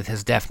familiar with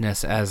his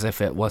deafness as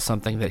if it was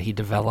something that he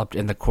developed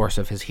in the course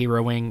of his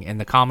heroing in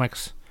the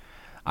comics.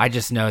 I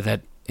just know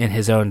that in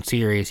his own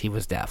series, he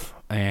was deaf.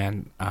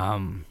 And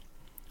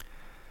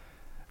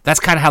that's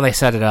kind of how they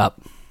set it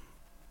up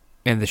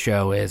in the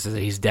show, is that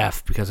he's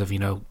deaf because of,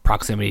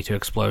 proximity to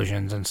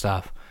explosions and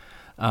stuff.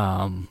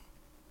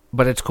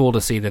 But it's cool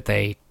to see that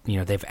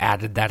they've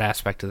added that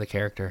aspect to the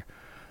character.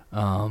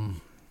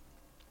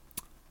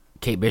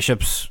 Kate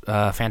Bishop's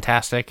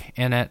fantastic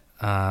in it.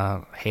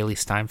 Haley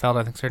Steinfeld,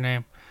 I think's her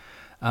name.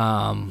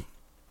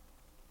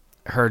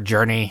 Her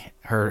journey,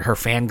 her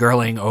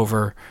fangirling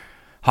over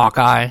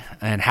Hawkeye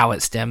and how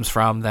it stems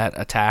from that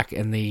attack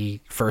in the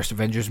first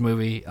Avengers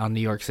movie on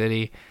New York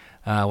City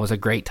was a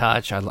great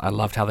touch. I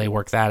loved how they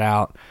worked that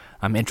out.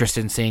 I'm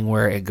interested in seeing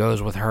where it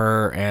goes with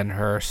her and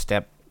her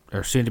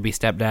soon-to-be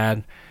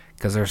stepdad,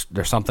 because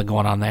there's something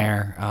going on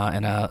there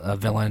in a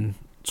villain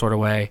sort of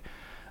way.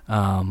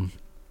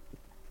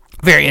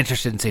 Very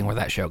interested in seeing where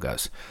that show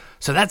goes.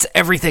 So that's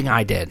everything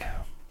I did.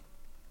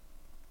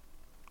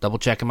 Double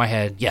check in my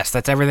head. Yes,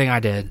 that's everything I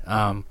did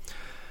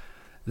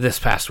this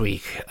past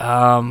week.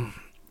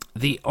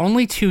 The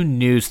only 2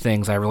 news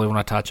things I really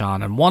want to touch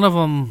on, and one of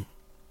them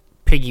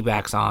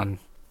piggybacks on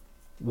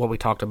what we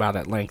talked about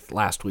at length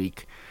last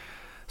week.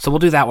 So we'll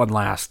do that one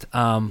last.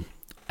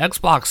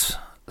 Xbox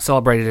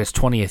celebrated its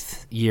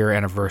 20th year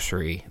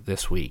anniversary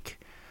this week,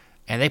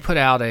 and they put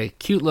out a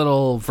cute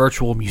little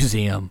virtual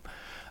museum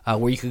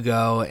where you could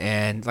go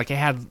and, like, it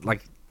had,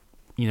 like,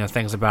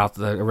 things about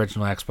the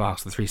original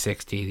Xbox, the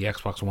 360, the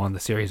Xbox One, the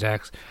Series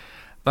X,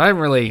 but I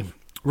really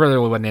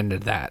went into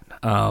that.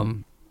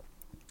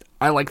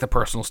 I like the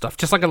personal stuff,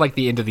 just like I like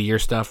the end of the year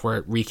stuff where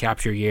it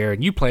recaps your year,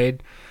 and you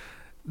played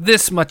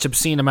this much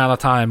obscene amount of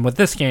time with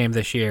this game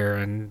this year,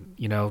 and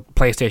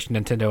PlayStation,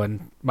 Nintendo,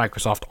 and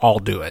Microsoft all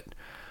do it.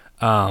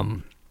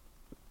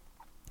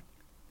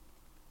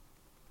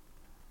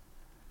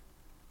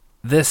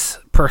 This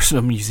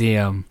personal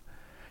museum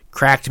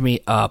cracked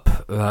me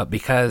up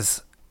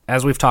because,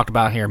 as we've talked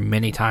about here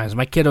many times,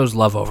 my kiddos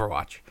love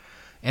Overwatch.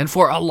 And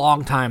for a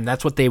long time,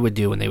 that's what they would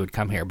do when they would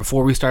come here.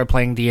 Before we started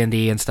playing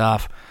D&D and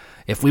stuff,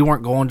 if we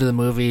weren't going to the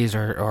movies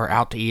or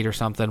out to eat or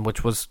something,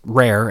 which was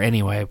rare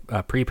anyway,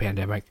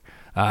 pre-pandemic,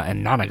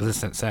 and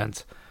non-existent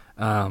since,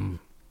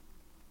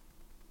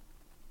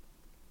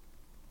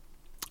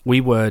 we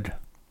would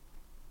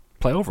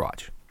play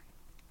Overwatch.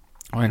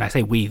 When I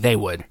say we, they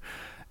would.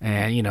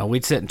 And,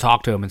 we'd sit and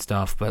talk to them and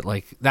stuff, but,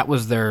 that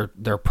was their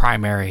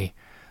primary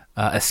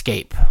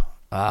escape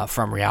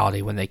from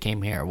reality when they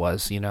came here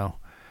was,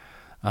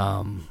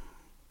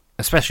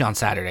 especially on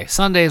Saturday.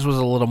 Sundays was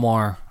a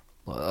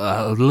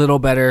little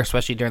better,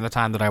 especially during the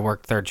time that I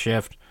worked third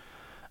shift,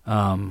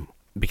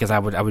 because I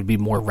would be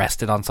more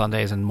rested on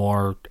Sundays and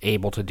more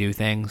able to do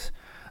things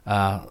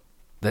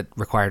that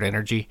required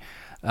energy.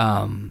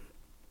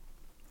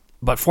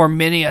 But for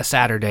many a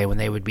Saturday when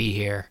they would be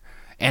here,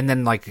 and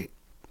then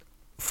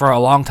for a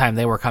long time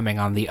they were coming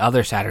on the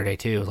other Saturday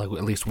too,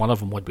 at least one of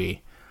them would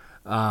be,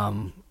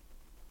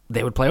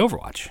 they would play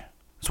Overwatch.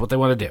 That's what they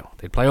want to do.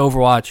 They'd play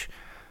Overwatch,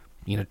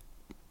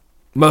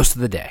 most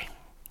of the day.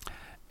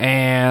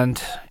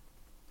 And,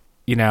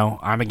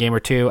 I'm a gamer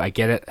too. I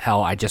get it.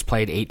 Hell, I just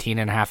played 18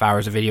 and a half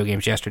hours of video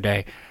games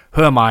yesterday.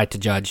 Who am I to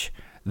judge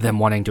them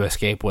wanting to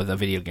escape with a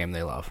video game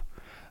they love?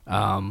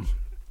 But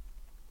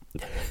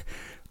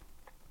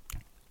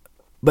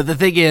the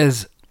thing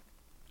is,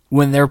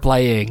 when they're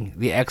playing,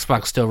 the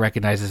Xbox still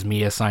recognizes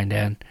me as signed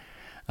in,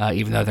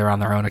 even though they're on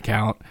their own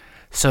account.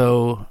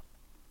 So,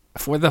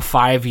 for the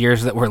 5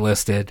 years that were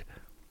listed,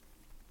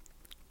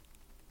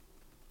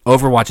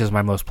 Overwatch is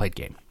my most played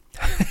game.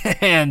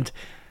 And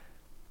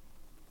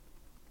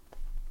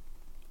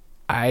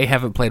I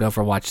haven't played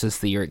Overwatch since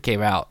the year it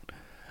came out.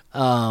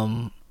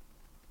 But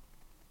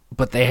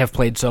they have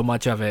played so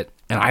much of it,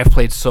 and I've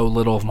played so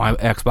little of my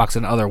Xbox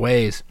in other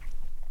ways,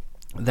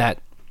 that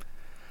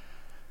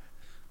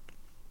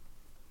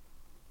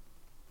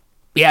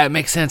yeah, it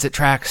makes sense. It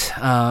tracks.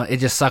 It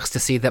just sucks to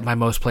see that my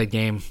most played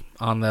game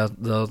on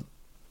the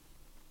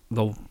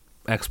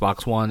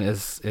Xbox One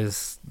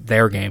is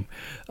their game.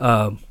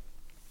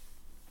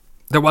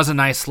 There was a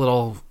nice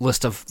little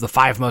list of the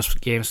five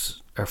most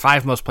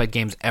played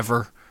games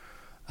ever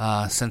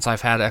since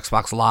I've had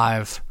Xbox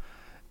Live,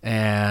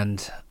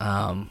 and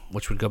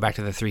which would go back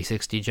to the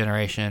 360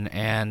 generation.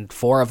 And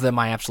 4 of them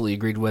I absolutely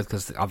agreed with,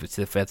 because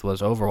obviously the 5th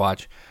was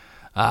Overwatch.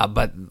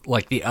 But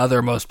the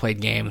other most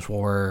played games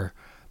were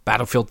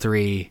Battlefield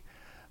 3,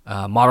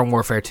 Modern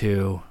Warfare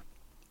 2,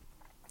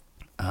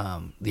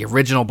 the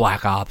original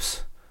Black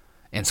Ops,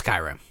 and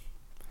Skyrim.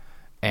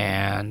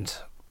 And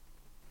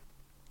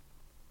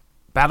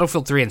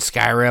Battlefield 3 and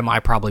Skyrim,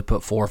 I probably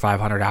put 400 or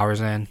 500 hours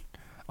in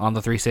on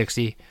the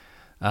 360,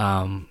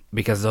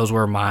 because those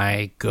were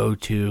my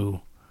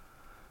go-to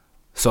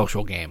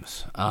social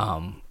games,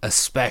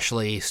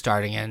 especially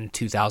starting in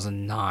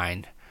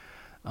 2009,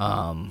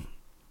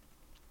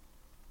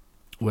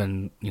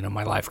 when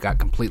my life got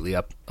completely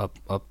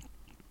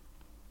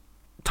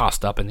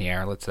tossed up in the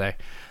air, let's say.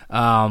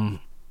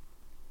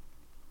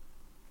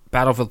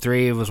 Battlefield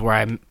 3 was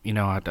where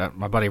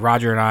my buddy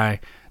Roger and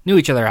I knew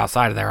each other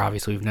outside of there.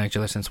 Obviously, we've known each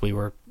other since we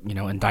were,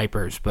 in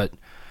diapers. But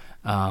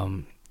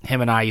him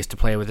and I used to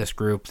play with this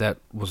group that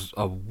was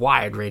a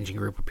wide-ranging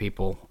group of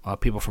people,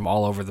 people from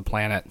all over the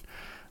planet.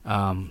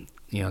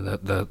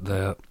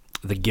 The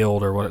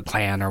guild or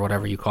clan or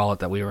whatever you call it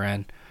that we were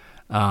in.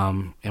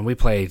 And we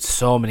played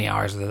so many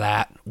hours of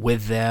that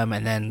with them.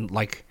 And then,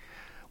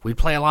 we'd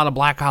play a lot of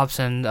Black Ops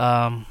and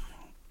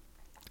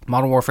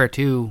Modern Warfare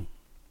 2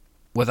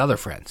 with other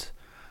friends.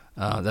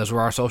 Those were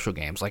our social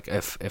games.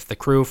 If the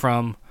crew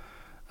from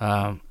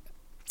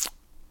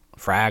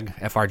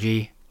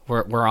FRG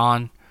were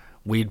on,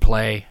 we'd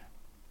play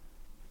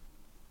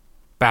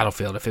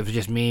Battlefield. If it was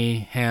just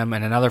me, him,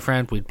 and another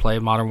friend, we'd play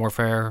Modern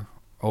Warfare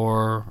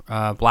or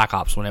Black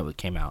Ops when it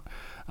came out.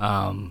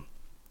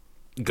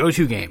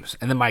 Go-to games.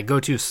 And then my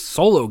go-to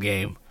solo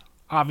game,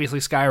 obviously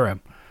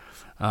Skyrim.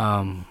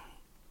 From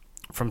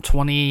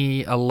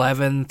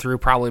 2011 through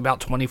probably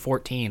about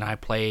 2014, I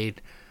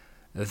played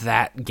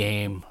that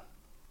game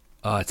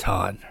a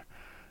ton.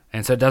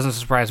 And so it doesn't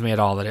surprise me at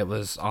all that it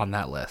was on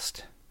that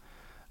list.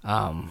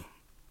 One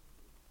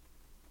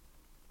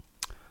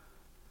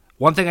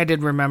thing I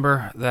did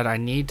remember that I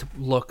need to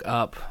look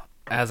up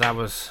as I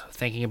was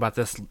thinking about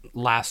this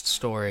last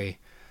story,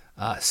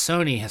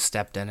 Sony has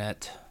stepped in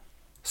it.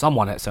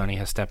 Someone at Sony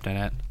has stepped in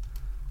it.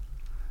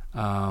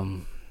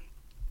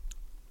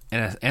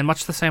 In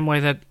much the same way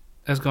that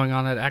is going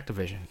on at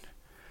Activision.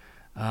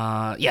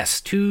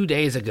 Yes, 2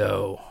 days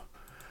ago,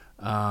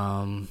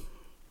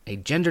 A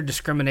gender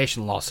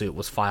discrimination lawsuit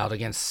was filed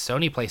against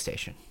Sony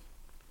PlayStation.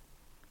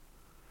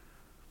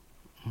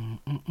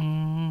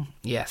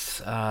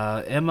 Yes,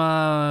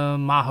 Emma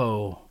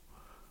Majo.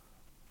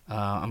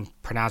 I'm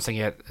pronouncing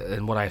it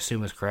in what I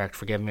assume is correct.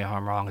 Forgive me if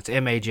I'm wrong. It's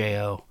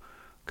Majo.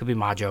 Could be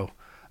Majo.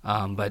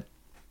 But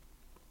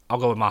I'll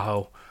go with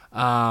Majo.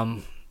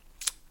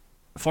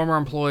 Former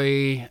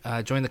employee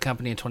joined the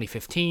company in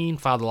 2015,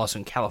 filed a lawsuit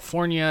in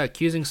California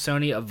accusing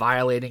Sony of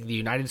violating the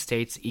United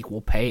States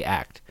Equal Pay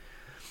Act.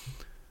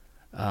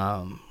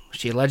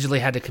 She allegedly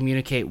had to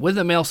communicate with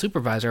a male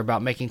supervisor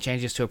about making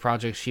changes to a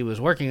project she was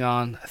working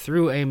on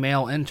through a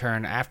male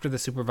intern after the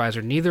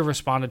supervisor neither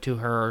responded to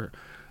her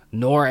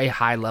nor a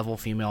high-level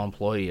female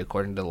employee,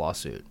 according to the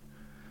lawsuit.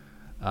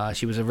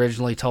 She was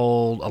allegedly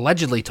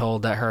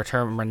told that her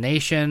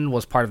termination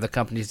was part of the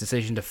company's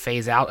decision to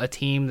phase out a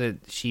team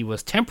that she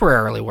was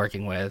temporarily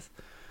working with.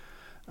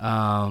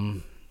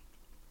 Her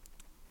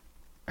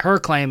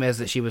claim is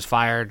that she was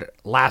fired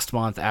last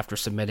month after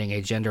submitting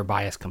a gender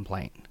bias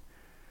complaint.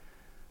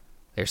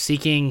 They're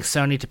seeking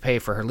Sony to pay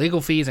for her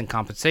legal fees and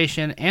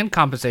compensation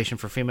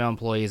for female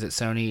employees at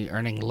Sony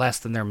earning less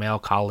than their male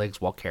colleagues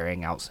while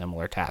carrying out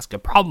similar tasks. A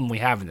problem we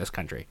have in this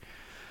country.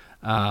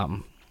 I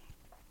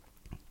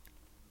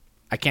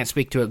can't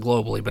speak to it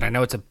globally, but I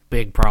know it's a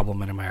big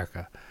problem in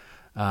America.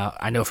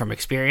 I know from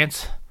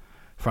experience,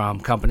 from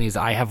companies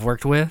I have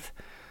worked with,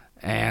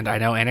 and I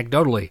know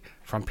anecdotally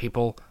from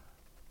people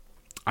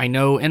I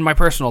know in my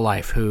personal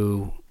life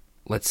who,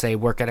 let's say,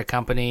 work at a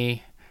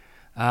company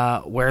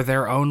where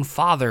their own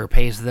father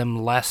pays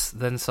them less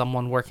than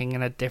someone working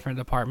in a different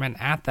department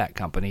at that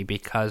company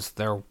because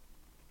they're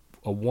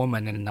a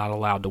woman and not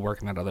allowed to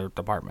work in that other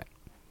department.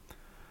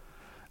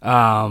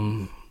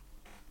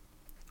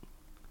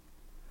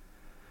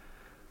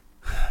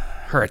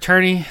 Her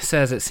attorney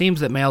says it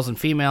seems that males and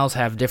females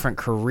have different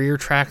career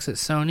tracks at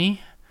Sony,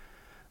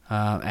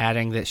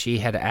 adding that she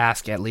had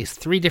asked at least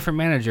 3 different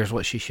managers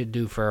what she should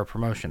do for a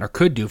promotion, or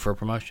could do for a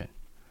promotion.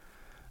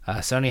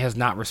 Sony has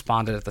not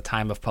responded at the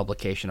time of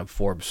publication of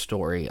Forbes'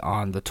 story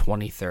on the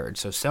 23rd.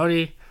 So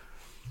Sony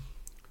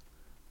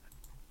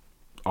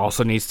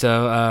also needs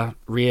to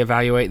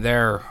reevaluate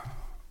their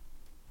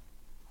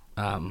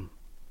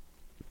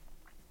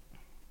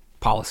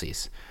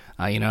policies.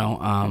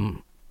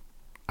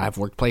 I've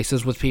worked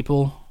places with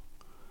people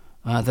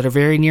that are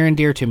very near and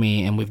dear to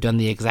me, and we've done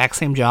the exact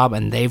same job,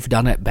 and they've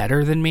done it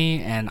better than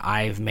me, and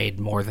I've made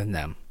more than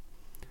them.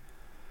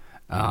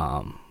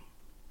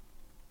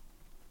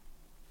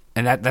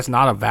 And that's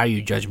not a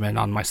value judgment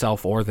on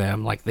myself or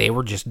them. Like, they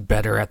were just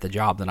better at the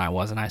job than I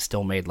was, and I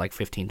still made like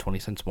 15, 20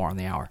 cents more on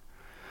the hour.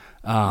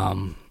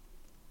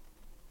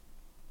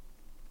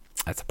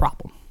 That's a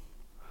problem.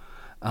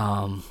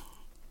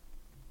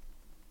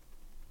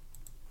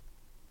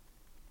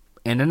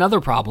 And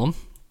another problem,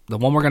 the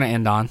one we're going to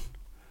end on,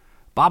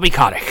 Bobby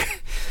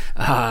Kotick.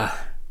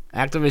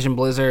 Activision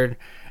Blizzard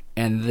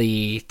and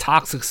the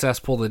toxic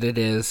cesspool that it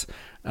is.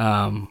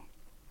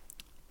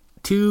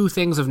 2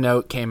 things of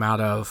note came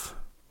out of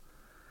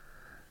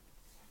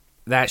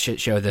that shit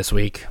show this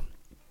week.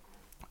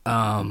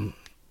 The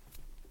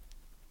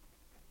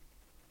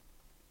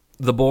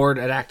board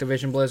at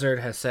Activision Blizzard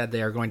has said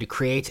they are going to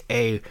create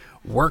a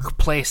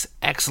workplace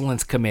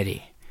excellence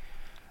committee,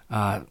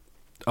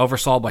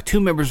 oversaw by 2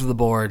 members of the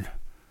board,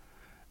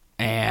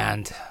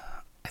 and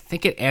I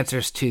think it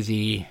answers to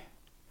the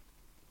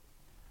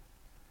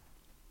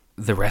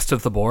rest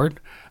of the board,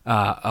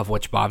 of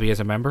which Bobby is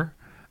a member.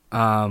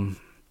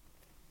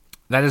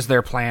 That is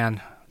their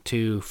plan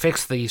to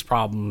fix these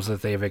problems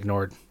that they've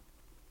ignored,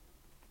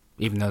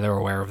 even though they're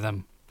aware of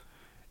them,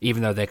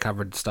 even though they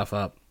covered stuff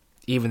up,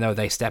 even though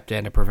they stepped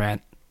in to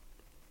prevent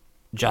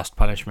just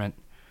punishment.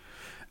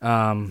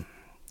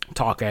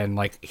 Talking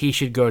like he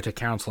should go to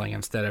counseling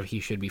instead of he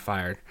should be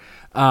fired.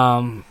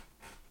 And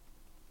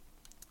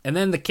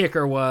then the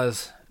kicker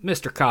was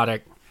Mr.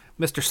 Kotick,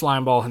 Mr.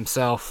 Slimeball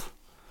himself.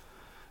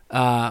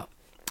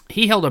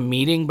 He held a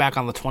meeting back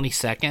on the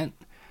 22nd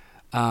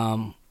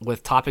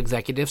with top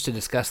executives to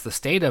discuss the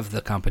state of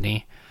the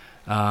company.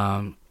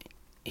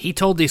 He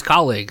told these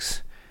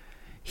colleagues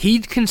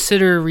he'd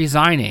consider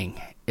resigning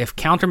if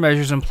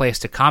countermeasures in place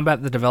to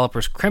combat the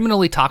developers'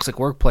 criminally toxic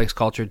workplace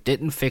culture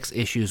didn't fix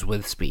issues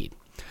with speed.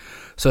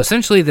 So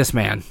essentially this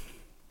man,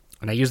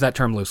 and I use that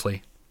term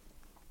loosely,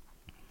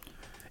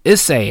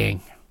 is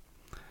saying,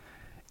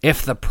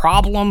 if the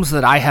problems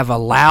that I have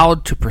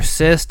allowed to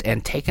persist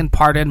and taken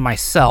part in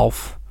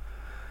myself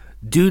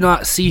do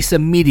not cease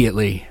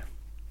immediately,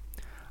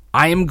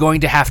 I am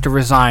going to have to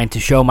resign to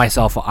show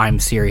myself I'm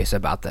serious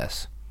about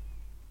this.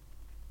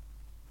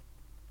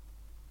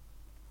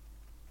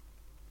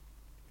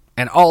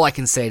 And all I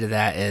can say to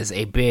that is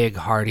a big,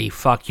 hearty,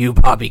 fuck you,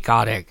 Bobby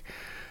Kotick,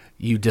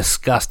 you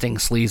disgusting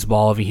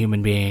sleazeball of a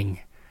human being.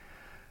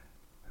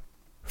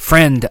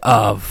 Friend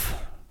of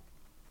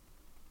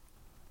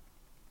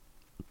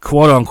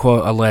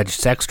quote-unquote alleged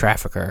sex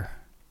trafficker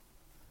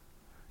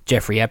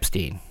Jeffrey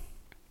Epstein.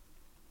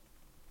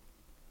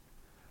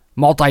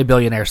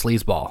 Multi-billionaire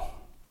sleazeball.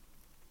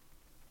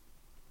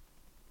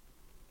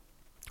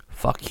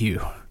 fuck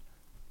you.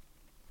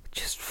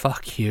 Just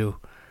fuck you.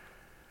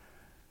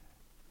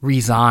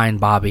 Resign,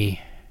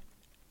 Bobby.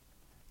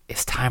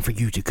 It's time for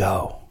you to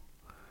go.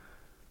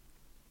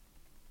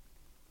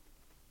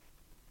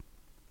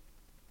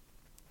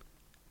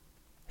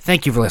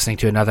 Thank you for listening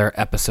to another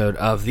episode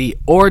of the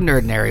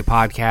OrNERDnary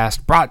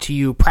podcast, brought to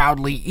you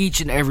proudly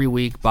each and every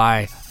week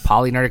by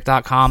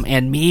polynerdic.com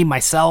and me,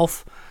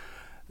 myself,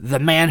 the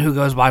man who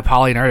goes by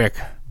Polynerdic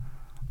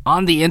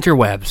on the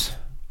interwebs,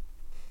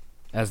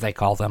 as they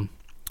call them.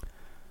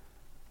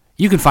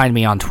 You can find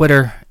me on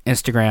Twitter,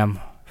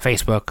 Instagram,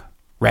 Facebook,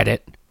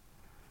 Reddit.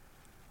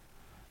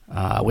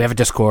 We have a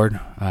Discord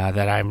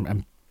that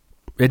I'm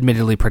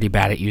admittedly pretty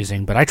bad at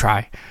using, but I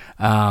try.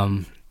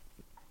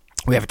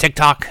 We have a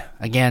TikTok,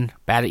 again,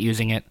 bad at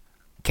using it.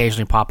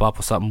 Occasionally pop up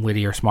with something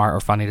witty or smart or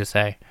funny to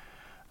say.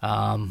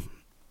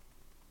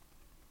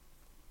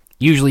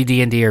 Usually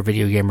D&D or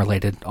video game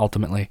related,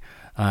 ultimately.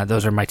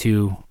 Those are my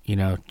two,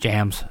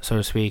 jams, so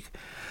to speak.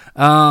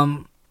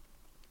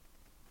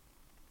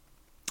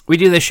 We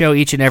do this show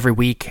each and every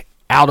week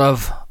out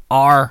of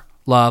our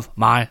love,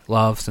 my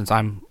love, since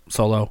I'm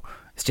solo.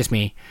 It's just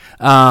me.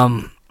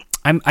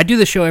 I do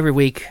the show every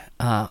week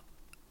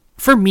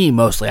for me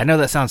mostly. I know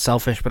that sounds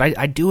selfish, but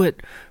I do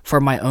it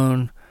for my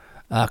own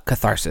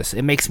catharsis.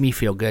 It makes me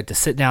feel good to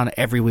sit down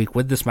every week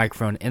with this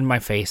microphone in my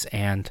face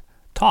and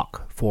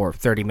talk for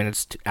 30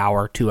 minutes,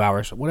 hour, 2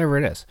 hours, whatever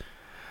it is.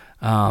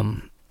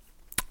 I'm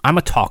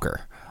a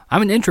talker.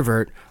 I'm an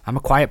introvert. I'm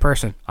a quiet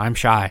person. I'm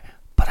shy.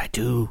 But I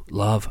do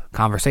love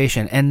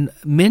conversation. And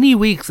many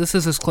weeks, this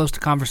is as close to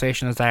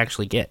conversation as I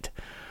actually get.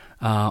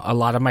 A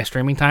lot of my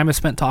streaming time is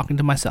spent talking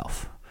to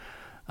myself.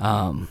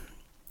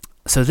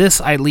 So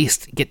this, I at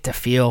least get to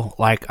feel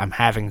like I'm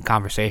having a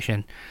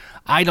conversation.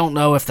 I don't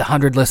know if the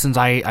 100 listens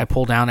I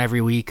pull down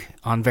every week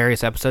on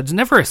various episodes,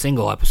 never a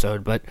single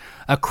episode, but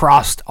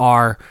across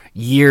our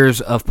years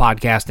of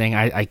podcasting,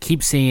 I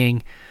keep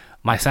seeing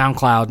my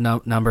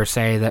SoundCloud numbers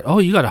say that, oh,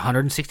 you got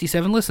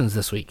 167 listens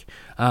this week.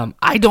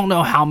 I don't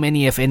know how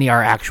many, if any,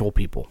 are actual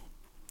people.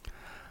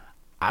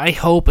 I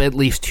hope at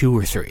least 2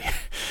 or 3.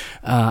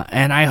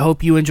 And I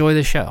hope you enjoy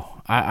the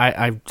show.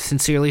 I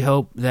sincerely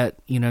hope that,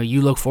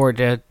 you look forward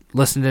to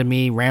listening to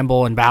me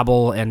ramble and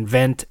babble and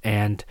vent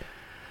and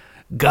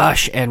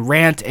gush and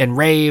rant and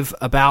rave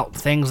about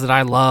things that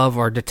I love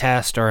or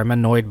detest or am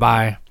annoyed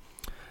by.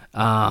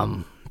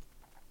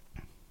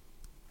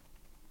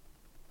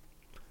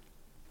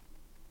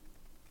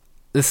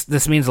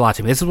 This means a lot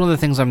to me. This is one of the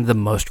things I'm the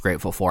most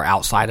grateful for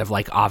outside of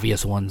like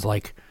obvious ones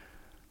like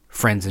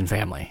friends and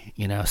family,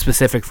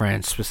 specific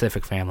friends,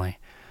 specific family.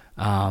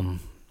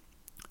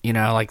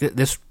 Like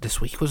this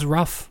week was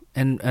rough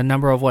in a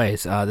number of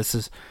ways.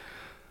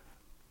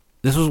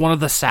 This was one of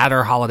the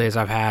sadder holidays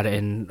I've had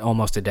in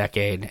almost a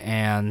decade,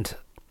 and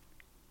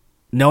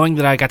knowing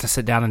that I got to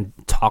sit down and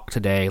talk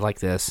today like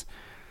this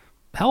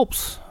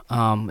helps.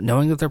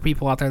 Knowing that there are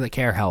people out there that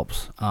care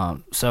helps.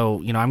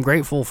 So, I'm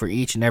grateful for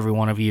each and every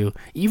one of you,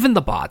 even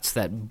the bots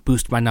that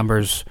boost my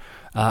numbers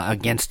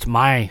against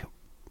my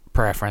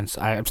preference.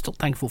 I'm still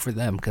thankful for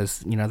them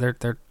because,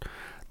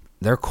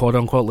 they're quote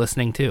unquote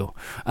listening too.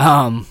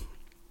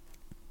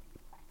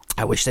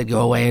 I wish they'd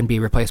go away and be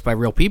replaced by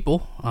real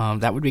people.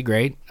 That would be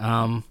great.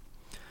 So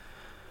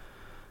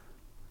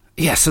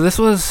this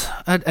was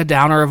a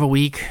downer of a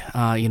week.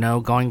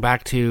 Going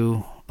back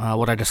to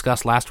what I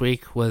discussed last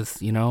week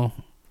with,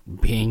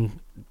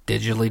 being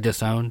digitally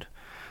disowned,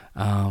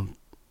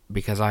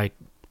 because I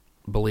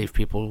believe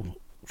people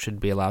should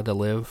be allowed to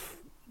live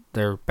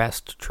their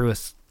best,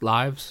 truest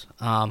lives.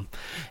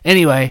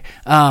 Anyway,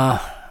 I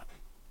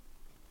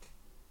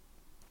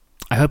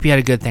hope you had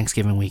a good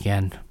Thanksgiving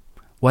weekend,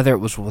 whether it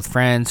was with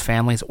friends,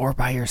 families, or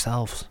by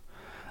yourselves.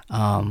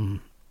 Odds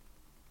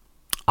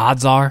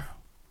are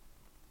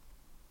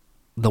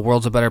the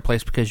world's a better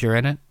place because you're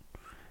in it.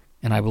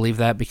 And I believe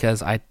that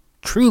because I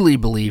truly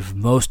believe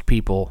most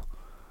people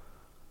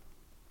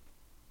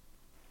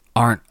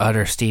aren't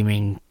utter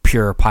steaming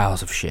pure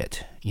piles of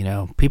shit.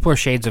 People are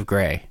shades of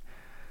gray.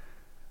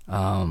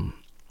 And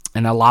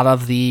a lot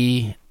of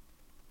the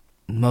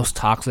most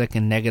toxic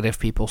and negative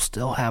people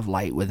still have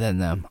light within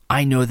them.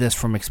 I know this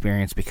from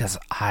experience because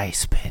I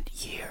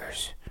spent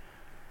years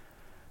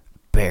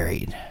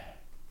buried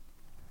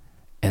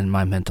in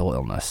my mental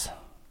illness.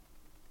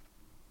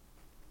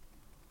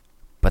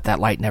 But that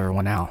light never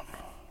went out.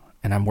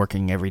 And I'm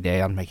working every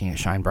day on making it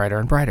shine brighter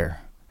and brighter.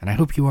 And I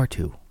hope you are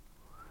too.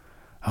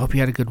 I hope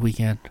you had a good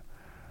weekend.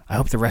 I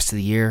hope the rest of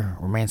the year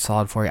remains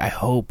solid for you. I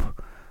hope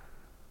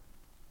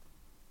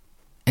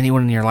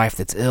anyone in your life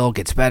that's ill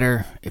gets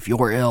better. If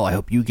you're ill, I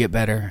hope you get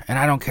better. And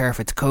I don't care if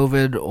it's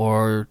COVID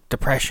or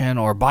depression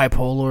or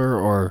bipolar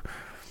or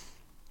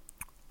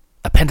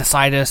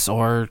appendicitis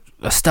or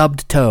a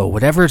stubbed toe.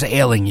 Whatever's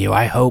ailing you,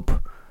 I hope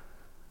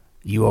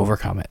you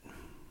overcome it.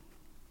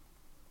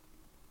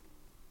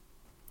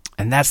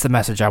 And that's the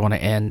message I want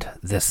to end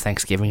this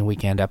Thanksgiving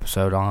weekend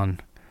episode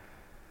on,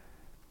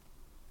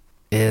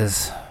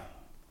 is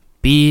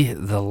be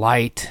the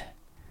light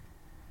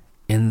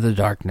in the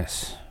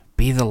darkness.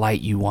 Be the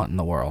light you want in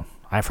the world.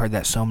 I've heard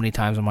that so many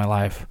times in my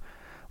life.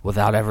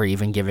 without ever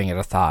even giving it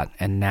a thought.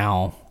 And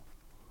now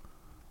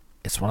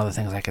it's one of the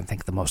things I can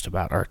think the most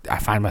about, or I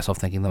find myself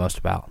thinking the most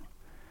about,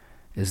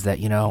 is that,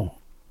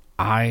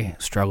 I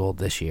struggled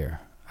this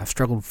year. I've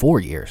struggled 4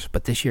 years,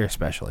 but this year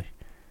especially.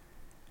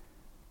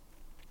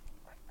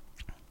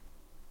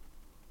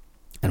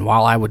 And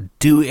while I would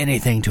do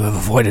anything to have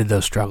avoided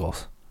those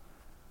struggles,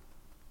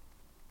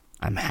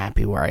 I'm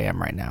happy where I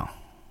am right now.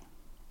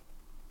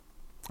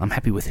 I'm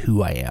happy with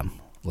who I am,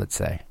 let's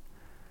say.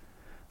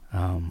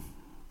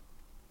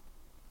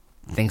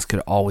 Things could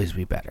always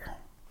be better.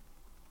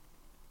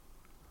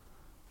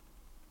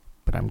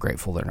 But I'm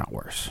grateful they're not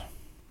worse.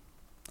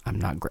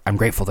 I'm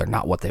grateful they're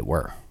not what they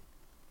were.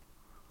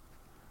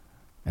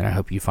 And I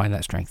hope you find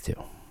that strength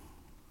too.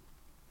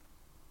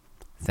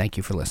 Thank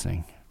you for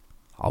listening.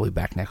 I'll be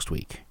back next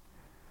week.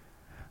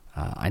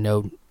 I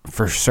know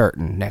for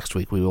certain next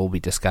week we will be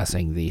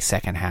discussing the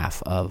second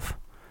half of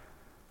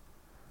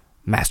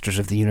Masters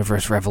of the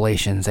Universe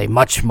Revelations, a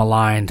much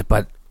maligned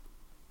but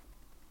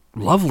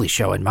lovely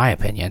show in my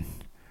opinion.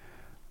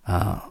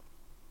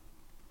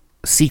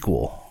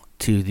 Sequel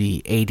to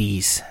the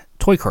 80s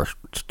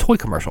toy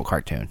commercial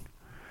cartoon.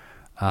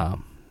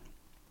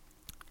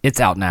 It's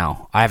out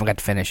now. I haven't got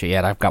to finish it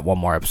yet. I've got one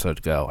more episode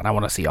to go, and I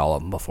want to see all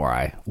of them before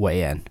I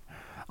weigh in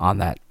on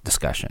that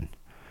discussion.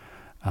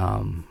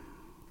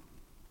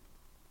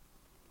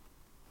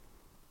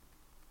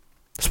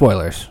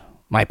 Spoilers.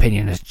 My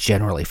opinion is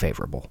generally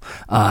favorable.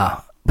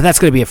 But that's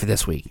going to be it for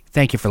this week.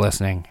 Thank you for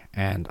listening,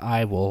 and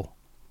I will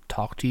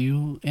talk to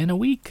you in a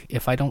week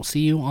if I don't see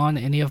you on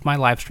any of my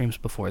live streams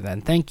before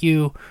then. Thank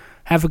you.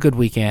 Have a good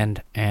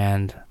weekend,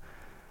 and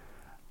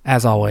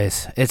as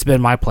always, it's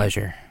been my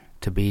pleasure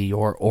to be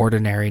your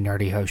ordinary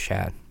nerdy host,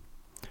 Chad,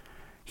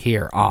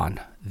 here on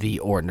the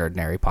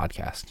OrNERDnary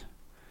podcast.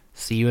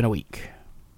 See you in a week.